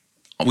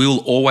 we will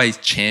always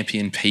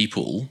champion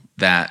people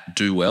that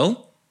do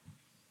well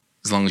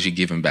as long as you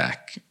give them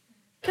back.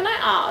 Can I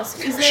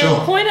ask, is there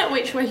a point at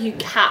which where you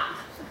cap,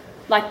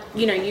 like,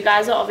 you know, you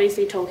guys are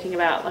obviously talking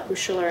about, like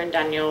Ursula and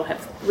Daniel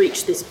have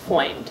reached this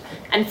point,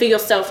 and for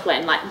yourself,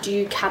 Glenn, like, do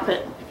you cap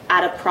it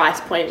at a price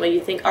point where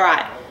you think, all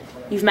right,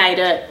 you've made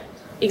it,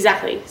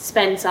 exactly,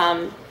 spend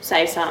some,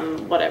 save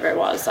some, whatever it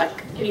was,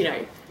 like, you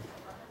know?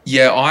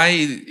 Yeah,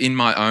 in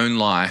my own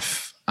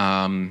life,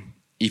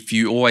 if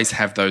you always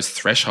have those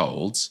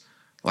thresholds,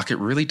 like, it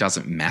really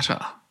doesn't matter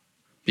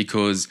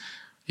because,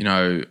 you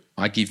know,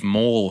 I give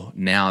more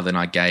now than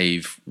I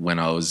gave when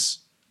I was,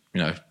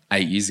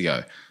 8 years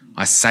ago.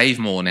 I save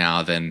more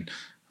now than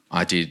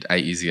I did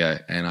 8 years ago,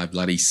 and I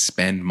bloody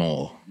spend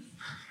more.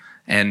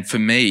 And for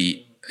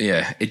me,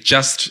 yeah, it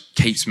just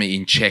keeps me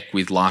in check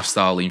with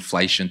lifestyle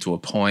inflation to a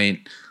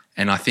point.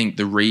 And I think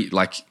the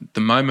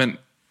moment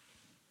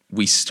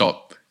we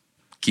stop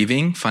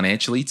giving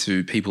financially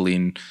to people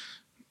in,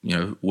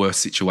 worse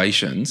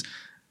situations,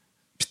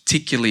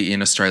 particularly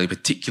in Australia,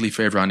 particularly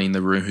for everyone in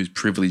the room who's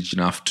privileged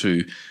enough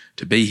to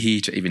be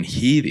here, to even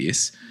hear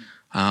this.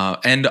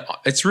 And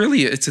it's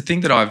a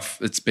thing that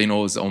it's been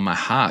always on my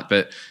heart.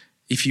 But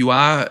if you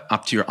are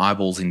up to your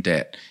eyeballs in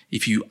debt,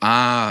 if you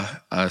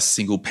are a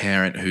single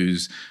parent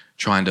who's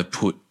trying to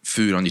put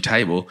food on your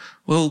table,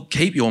 well,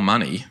 keep your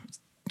money.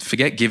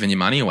 Forget giving your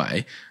money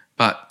away.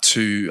 But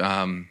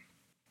to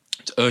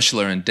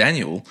Ursula and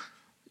Daniel,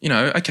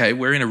 okay,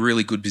 we're in a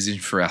really good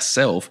position for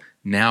ourselves.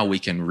 Now we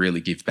can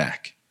really give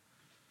back.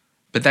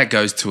 But that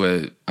goes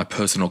to a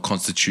personal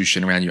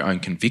constitution around your own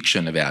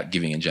conviction about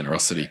giving and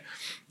generosity.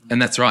 And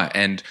that's right.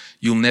 And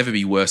you'll never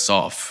be worse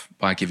off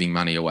by giving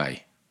money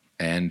away.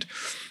 And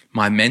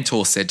my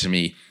mentor said to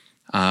me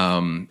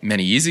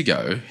many years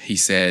ago, he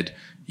said,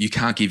 you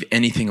can't give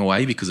anything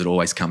away because it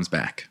always comes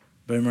back.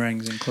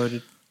 Boomerangs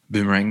included.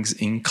 Boomerangs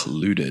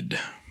included.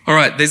 All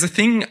right, there's a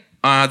thing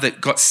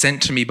that got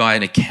sent to me by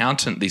an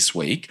accountant this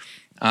week.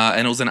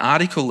 And it was an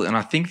article, and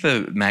I think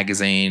the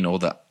magazine or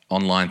the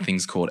online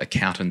thing's called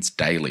Accountants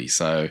Daily.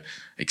 So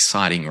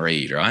exciting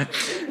read, right?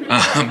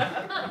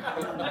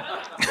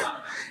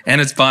 And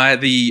it's by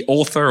the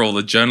author or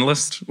the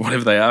journalist,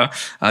 whatever they are,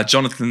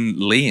 Jonathan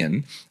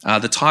Leon.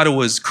 The title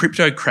was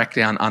Crypto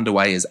Crackdown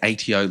Underway as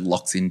ATO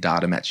Locks in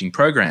Data Matching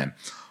Program.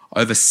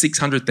 over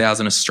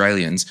 600,000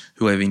 Australians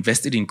who have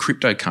invested in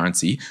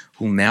cryptocurrency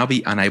will now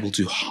be unable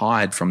to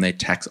hide from their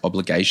tax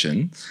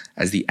obligation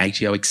as the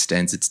ATO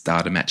extends its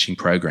data matching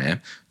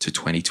program to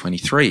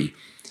 2023.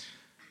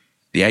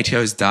 The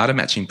ATO's data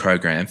matching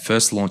program,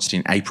 first launched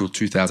in April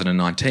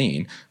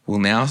 2019, will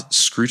now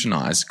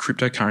scrutinise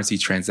cryptocurrency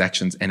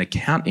transactions and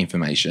account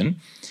information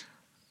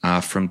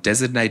from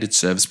designated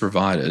service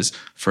providers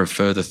for a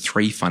further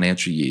 3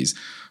 financial years.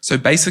 So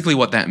basically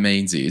what that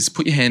means is,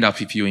 put your hand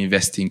up if you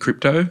invest in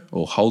crypto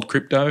or hold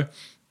crypto.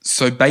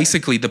 So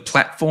basically the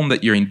platform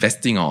that you're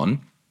investing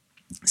on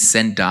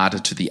send data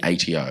to the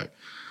ATO.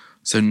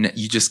 So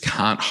you just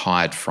can't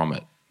hide from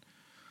it.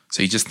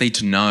 So you just need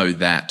to know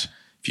that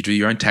if you do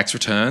your own tax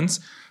returns,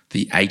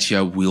 the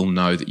ATO will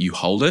know that you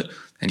hold it.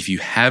 And if you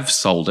have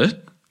sold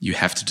it, you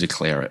have to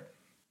declare it.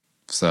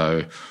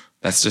 So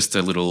that's just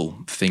a little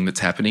thing that's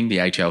happening.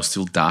 The ATO is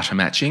still data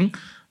matching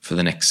for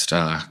the next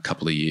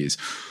couple of years.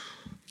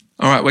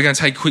 All right, we're going to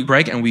take a quick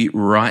break and we'll be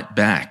right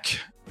back.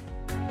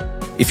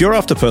 If you're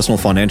after personal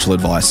financial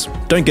advice,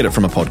 don't get it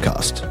from a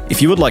podcast.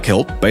 If you would like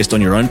help based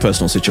on your own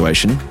personal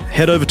situation,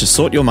 head over to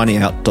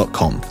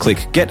sortyourmoneyout.com.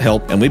 Click Get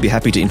Help and we'd be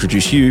happy to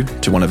introduce you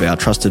to one of our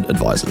trusted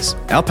advisors.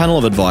 Our panel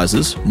of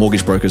advisors,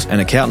 mortgage brokers and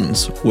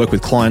accountants work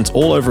with clients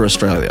all over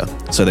Australia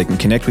so they can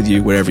connect with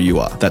you wherever you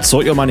are. That's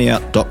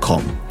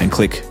sortyourmoneyout.com and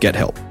click Get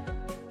Help.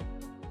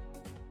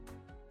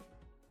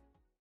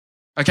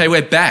 Okay,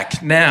 we're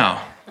back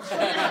now.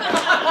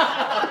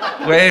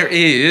 Where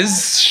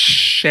is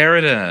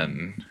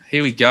Sheridan?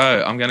 Here we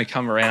go. I'm going to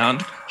come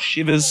around.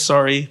 Shivers,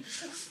 sorry.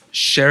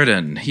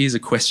 Sheridan, here's a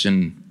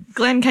question.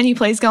 Glenn, can you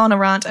please go on a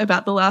rant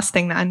about the last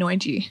thing that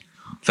annoyed you?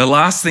 The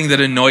last thing that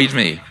annoyed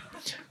me?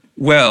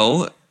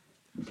 Well,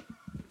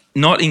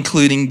 not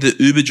including the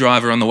Uber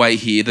driver on the way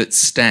here that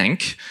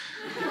stank.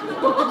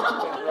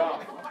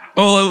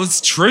 Oh, it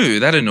was true.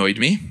 That annoyed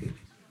me.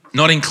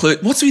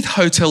 What's with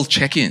hotel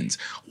check-ins?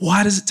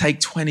 Why does it take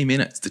 20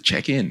 minutes to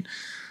check in?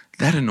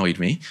 That annoyed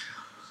me.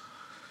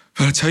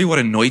 But I'll tell you what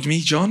annoyed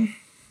me, John.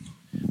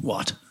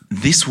 What?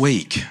 This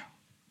week,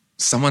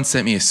 someone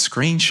sent me a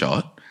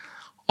screenshot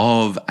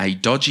of a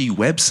dodgy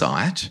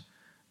website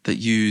that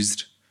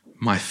used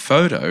my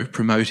photo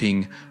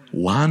promoting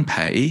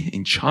WanPay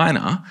in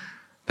China,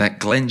 that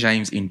Glenn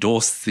James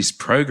endorsed this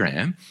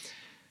program,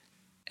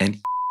 and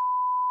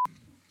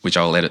which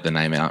I'll edit the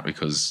name out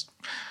because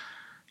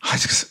I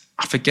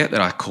forget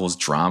that I caused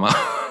drama.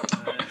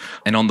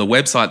 And on the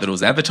website that it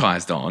was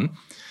advertised on,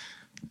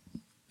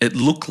 it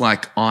looked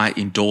like I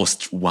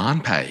endorsed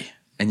WanPay.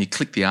 And you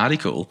click the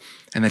article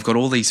and they've got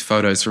all these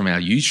photos from our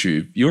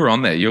YouTube. You were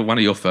on there. One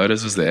of your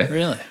photos was there.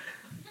 Really?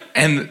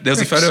 And there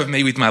was a photo of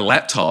me with my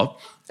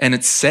laptop and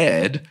it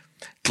said,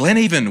 Glenn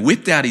even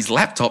whipped out his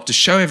laptop to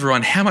show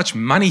everyone how much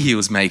money he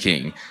was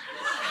making.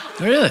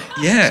 Really?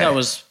 Yeah. So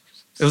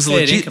it was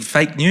legit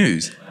fake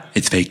news.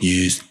 It's fake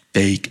news.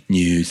 Fake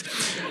news.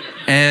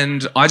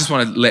 And I just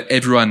want to let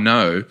everyone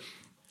know,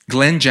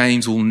 Glenn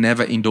James will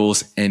never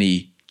endorse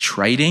any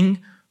trading,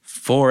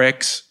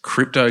 Forex,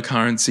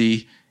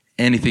 cryptocurrency,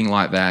 anything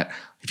like that.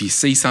 If you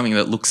see something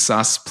that looks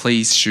sus,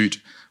 please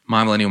shoot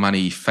My Millennial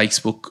Money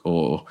Facebook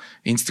or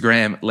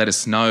Instagram. Let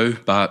us know.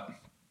 But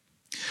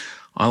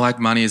I like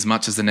money as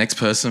much as the next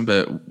person,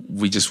 but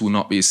we just will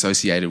not be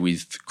associated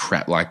with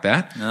crap like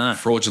that. No.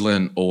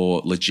 Fraudulent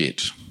or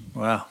legit.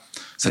 Wow.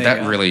 So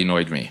that really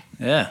annoyed me.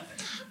 Yeah.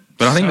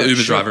 But I think the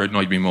Uber driver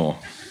annoyed me more.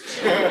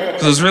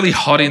 Because it was really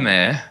hot in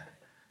there.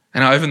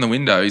 And I opened the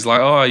window. He's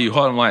like, oh, are you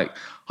hot? I'm like,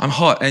 I'm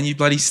hot and you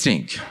bloody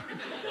stink.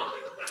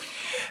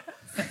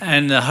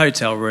 And the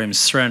hotel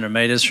room's 300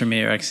 metres from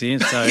here, actually.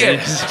 So yeah,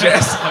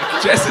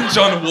 Jess and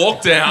John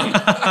walked down.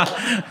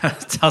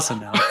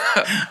 Doesn't help.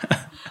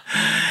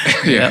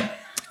 Yeah.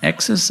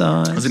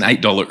 Exercise. It was an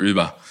 $8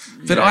 Uber.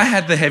 But I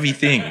had the heavy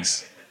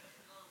things.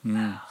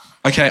 Mm.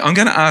 Okay, I'm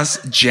going to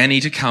ask Jenny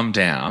to come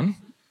down.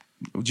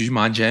 Would you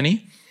mind,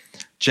 Jenny?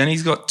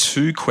 Jenny's got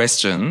 2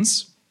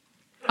 questions.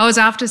 I was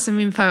after some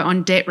info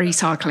on debt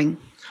recycling.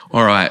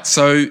 All right.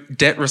 So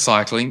debt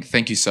recycling,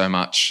 thank you so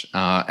much.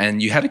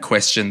 And you had a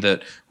question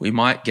that we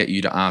might get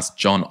you to ask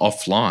John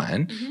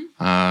offline.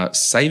 Mm-hmm.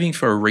 Saving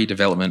for a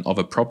redevelopment of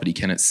a property,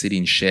 can it sit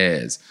in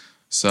shares?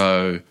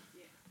 So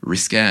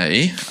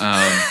risque.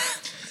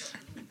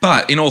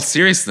 But in all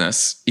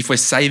seriousness, if we're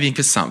saving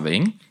for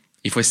something,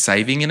 if we're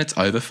saving and it's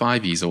over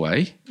 5 years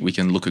away, we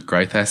can look at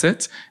growth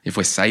assets. If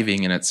we're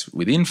saving and it's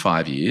within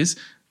 5 years,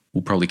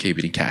 we'll probably keep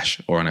it in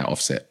cash or on our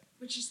offset.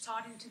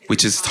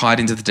 Which is tied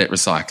into the debt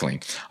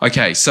recycling.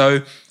 Okay,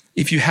 so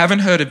if you haven't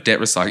heard of debt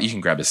recycling, you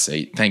can grab a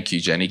seat. Thank you,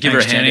 Jenny. Give her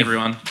a hand, Jenny.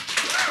 Everyone.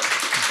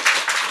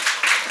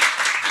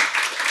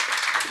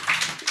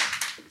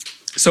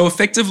 So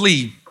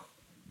effectively,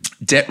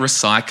 debt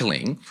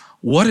recycling,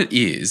 what it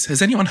is,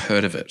 has anyone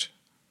heard of it?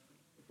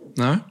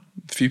 No?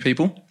 A few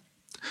people?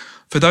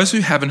 For those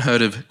who haven't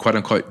heard of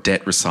quote-unquote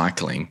debt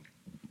recycling,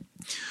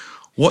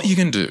 what you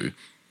can do,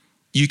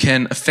 you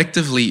can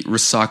effectively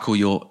recycle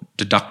your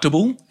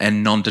deductible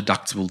and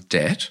non-deductible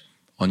debt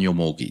on your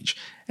mortgage.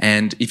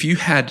 And if you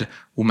had,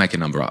 we'll make a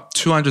number up,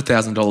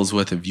 $200,000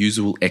 worth of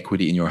usable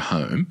equity in your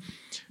home,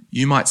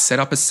 you might set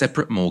up a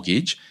separate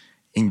mortgage,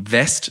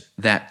 invest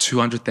that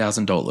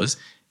 $200,000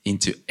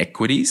 into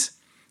equities,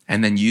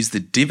 and then use the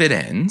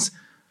dividends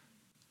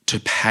to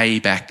pay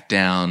back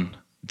down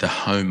the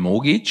home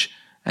mortgage.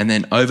 And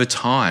then over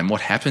time,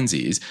 what happens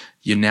is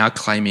you're now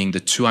claiming the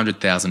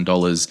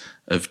 $200,000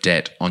 of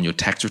debt on your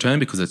tax return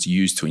because it's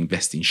used to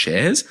invest in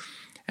shares.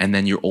 And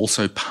then you're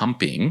also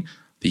pumping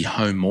the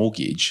home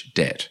mortgage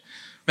debt.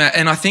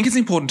 And I think it's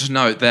important to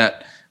note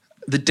that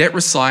the debt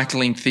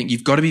recycling thing,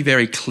 you've got to be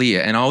very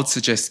clear. And I would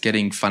suggest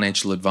getting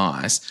financial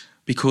advice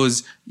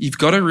because you've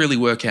got to really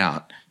work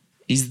out,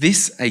 is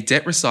this a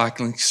debt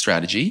recycling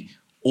strategy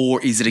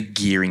or is it a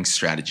gearing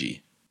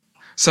strategy?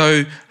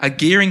 So a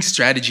gearing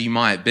strategy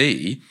might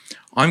be,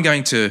 I'm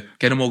going to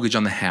get a mortgage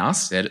on the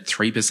house at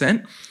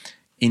 3%,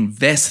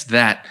 invest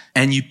that,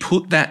 and you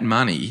put that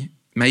money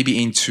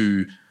maybe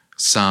into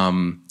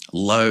some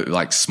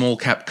like small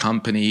cap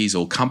companies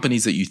or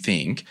companies that you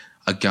think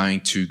are going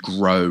to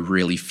grow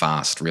really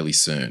fast, really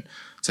soon.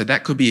 So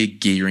that could be a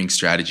gearing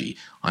strategy.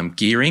 I'm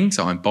gearing,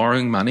 so I'm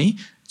borrowing money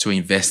to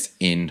invest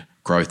in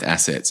growth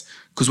assets.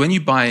 Because when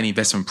you buy an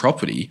investment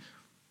property,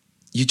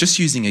 you're just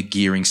using a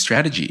gearing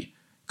strategy.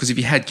 Because if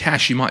you had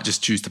cash, you might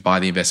just choose to buy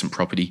the investment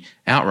property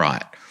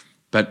outright.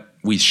 But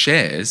with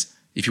shares,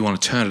 if you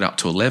want to turn it up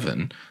to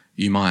 11,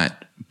 you might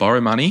borrow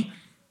money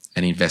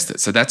and invest it.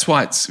 So that's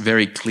why it's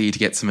very clear to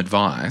get some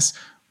advice,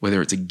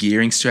 whether it's a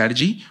gearing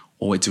strategy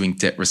or we're doing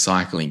debt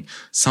recycling.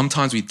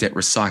 Sometimes with debt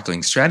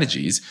recycling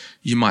strategies,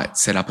 you might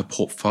set up a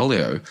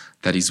portfolio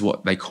that is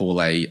what they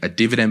call a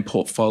dividend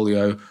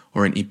portfolio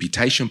or an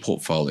imputation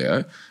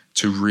portfolio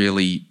to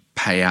really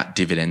pay out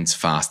dividends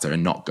faster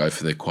and not go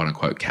for the quote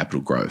unquote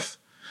capital growth.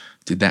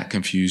 Did that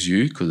confuse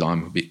you? Because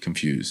I'm a bit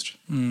confused.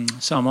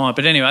 So am I.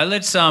 But anyway,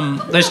 let's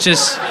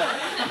just...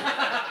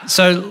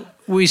 So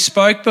we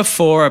spoke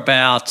before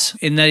about,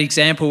 in that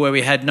example where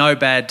we had no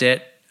bad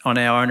debt on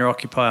our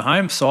owner-occupier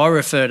home, so I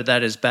refer to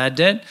that as bad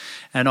debt,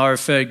 and I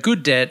refer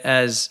good debt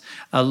as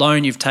a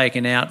loan you've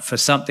taken out for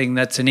something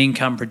that's an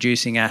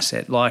income-producing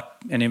asset, like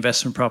an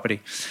investment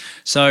property.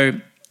 So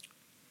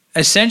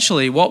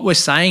essentially what we're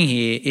saying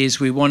here is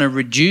we want to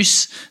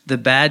reduce the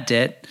bad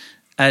debt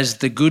as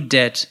the good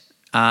debt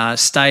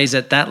stays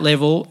at that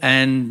level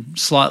and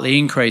slightly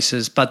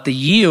increases, but the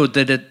yield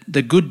that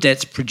the good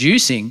debt's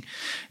producing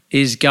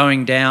is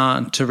going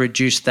down to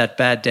reduce that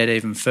bad debt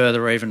even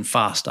further or even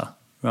faster,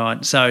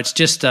 right? So it's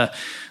just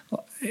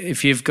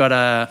if you've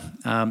got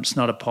it's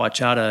not a pie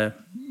chart,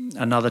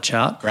 another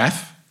chart.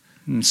 Graph?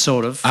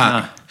 Sort of.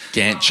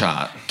 Gantt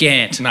chart.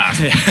 Gantt. No.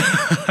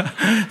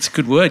 It's a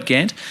good word,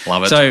 Gantt.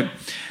 Love it. So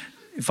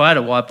if I had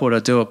a whiteboard,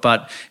 I'd do it.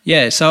 But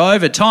yeah, so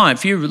over time,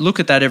 if you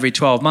look at that every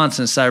 12 months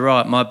and say,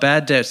 right, my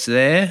bad debt's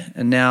there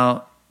and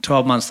now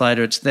 12 months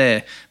later it's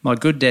there. My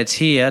good debt's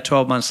here,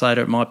 12 months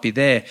later it might be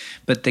there.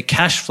 But the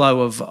cash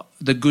flow of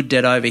the good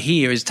debt over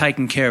here is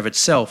taking care of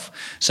itself.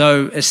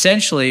 So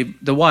essentially,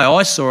 the way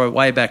I saw it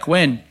way back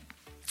when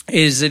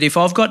is that if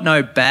I've got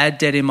no bad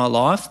debt in my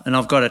life and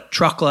I've got a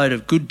truckload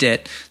of good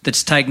debt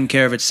that's taking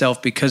care of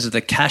itself because of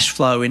the cash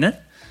flow in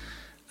it,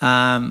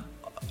 I'm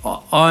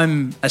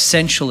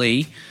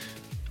essentially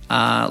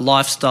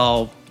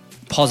lifestyle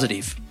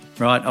positive,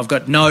 right? I've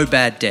got no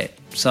bad debt.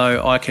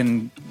 So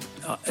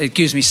it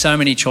gives me so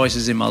many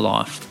choices in my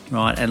life,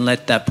 right? And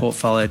let that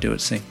portfolio do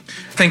its thing.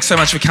 Thanks so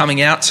much for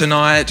coming out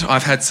tonight.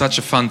 I've had such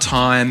a fun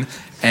time,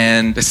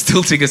 and there's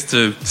still tickets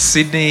to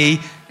Sydney,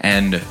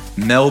 and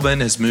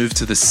Melbourne has moved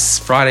to this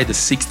Friday the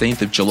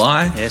 16th of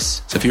July.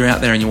 Yes. So if you're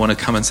out there and you want to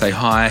come and say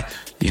hi,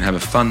 you can have a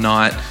fun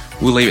night.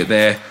 We'll leave it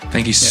there.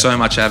 Thank you so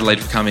much, Adelaide,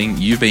 for coming.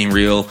 You've been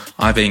real.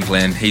 I've been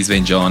Glenn. He's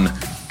been John.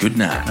 Good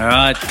night. All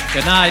right.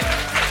 Good night.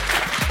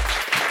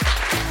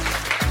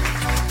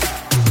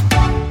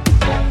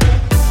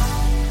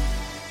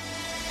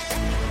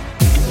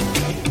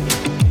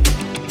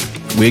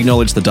 We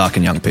acknowledge the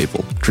Darkin Young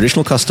people,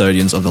 traditional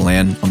custodians of the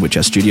land on which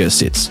our studio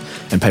sits,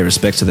 and pay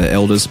respect to their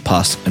elders,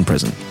 past and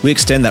present. We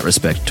extend that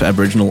respect to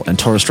Aboriginal and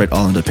Torres Strait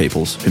Islander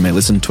peoples who may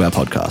listen to our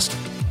podcast.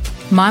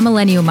 My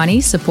Millennial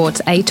Money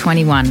supports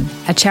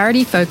A21, a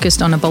charity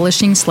focused on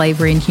abolishing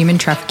slavery and human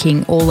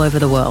trafficking all over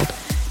the world.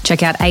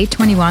 Check out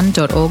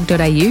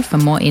a21.org.au for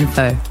more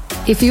info.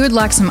 If you would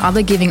like some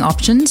other giving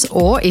options,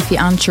 or if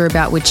you're unsure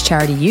about which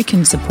charity you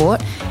can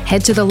support,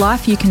 head to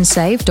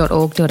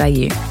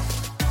thelifeyoucansave.org.au.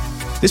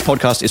 This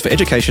podcast is for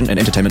education and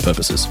entertainment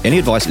purposes. Any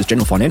advice is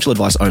general financial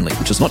advice only,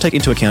 which does not take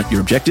into account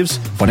your objectives,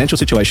 financial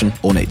situation,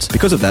 or needs.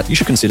 Because of that, you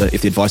should consider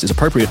if the advice is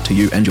appropriate to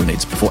you and your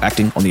needs before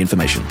acting on the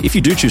information. If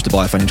you do choose to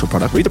buy a financial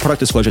product, read the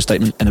product disclosure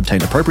statement and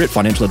obtain appropriate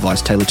financial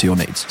advice tailored to your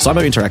needs.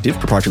 Cymo Interactive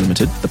Proprietary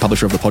Limited, the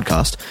publisher of the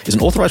podcast, is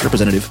an authorised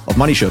representative of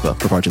Money Sherpa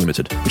Proprietary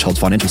Limited, which holds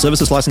financial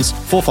services license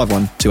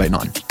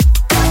 451289.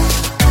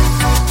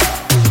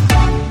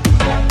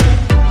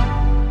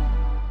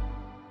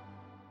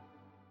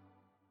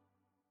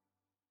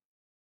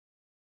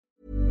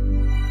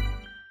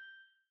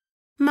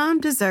 Mom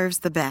deserves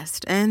the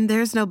best, and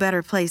there's no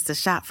better place to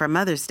shop for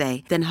Mother's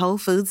Day than Whole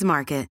Foods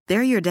Market.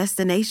 They're your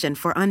destination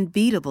for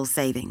unbeatable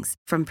savings,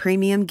 from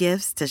premium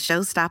gifts to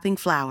show-stopping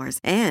flowers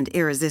and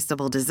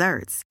irresistible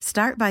desserts.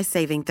 Start by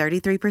saving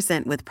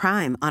 33% with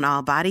Prime on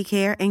all body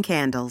care and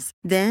candles.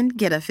 Then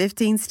get a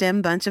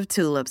 15-stem bunch of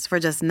tulips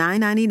for just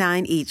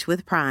 $9.99 each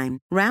with Prime.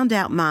 Round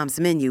out Mom's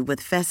menu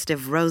with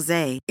festive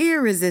rosé,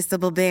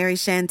 irresistible berry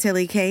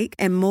chantilly cake,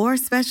 and more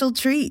special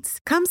treats.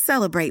 Come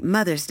celebrate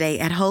Mother's Day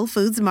at Whole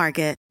Foods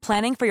Market.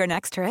 Planning for your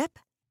next trip?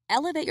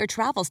 Elevate your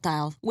travel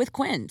style with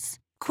Quince.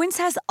 Quince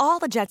has all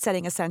the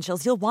jet-setting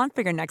essentials you'll want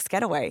for your next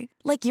getaway,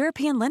 like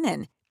European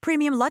linen,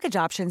 premium luggage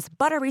options,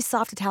 buttery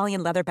soft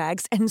Italian leather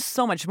bags, and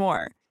so much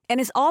more. And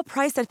is all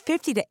priced at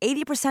 50 to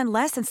 80%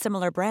 less than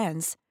similar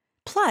brands.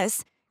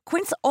 Plus,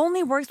 Quince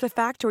only works with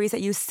factories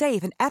that use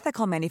safe and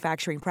ethical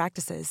manufacturing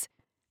practices.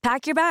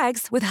 Pack your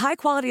bags with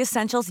high-quality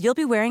essentials you'll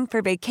be wearing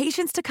for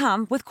vacations to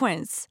come with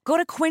Quince. Go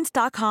to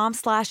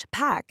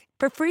quince.com/pack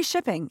for free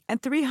shipping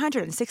and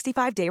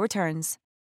 365-day returns.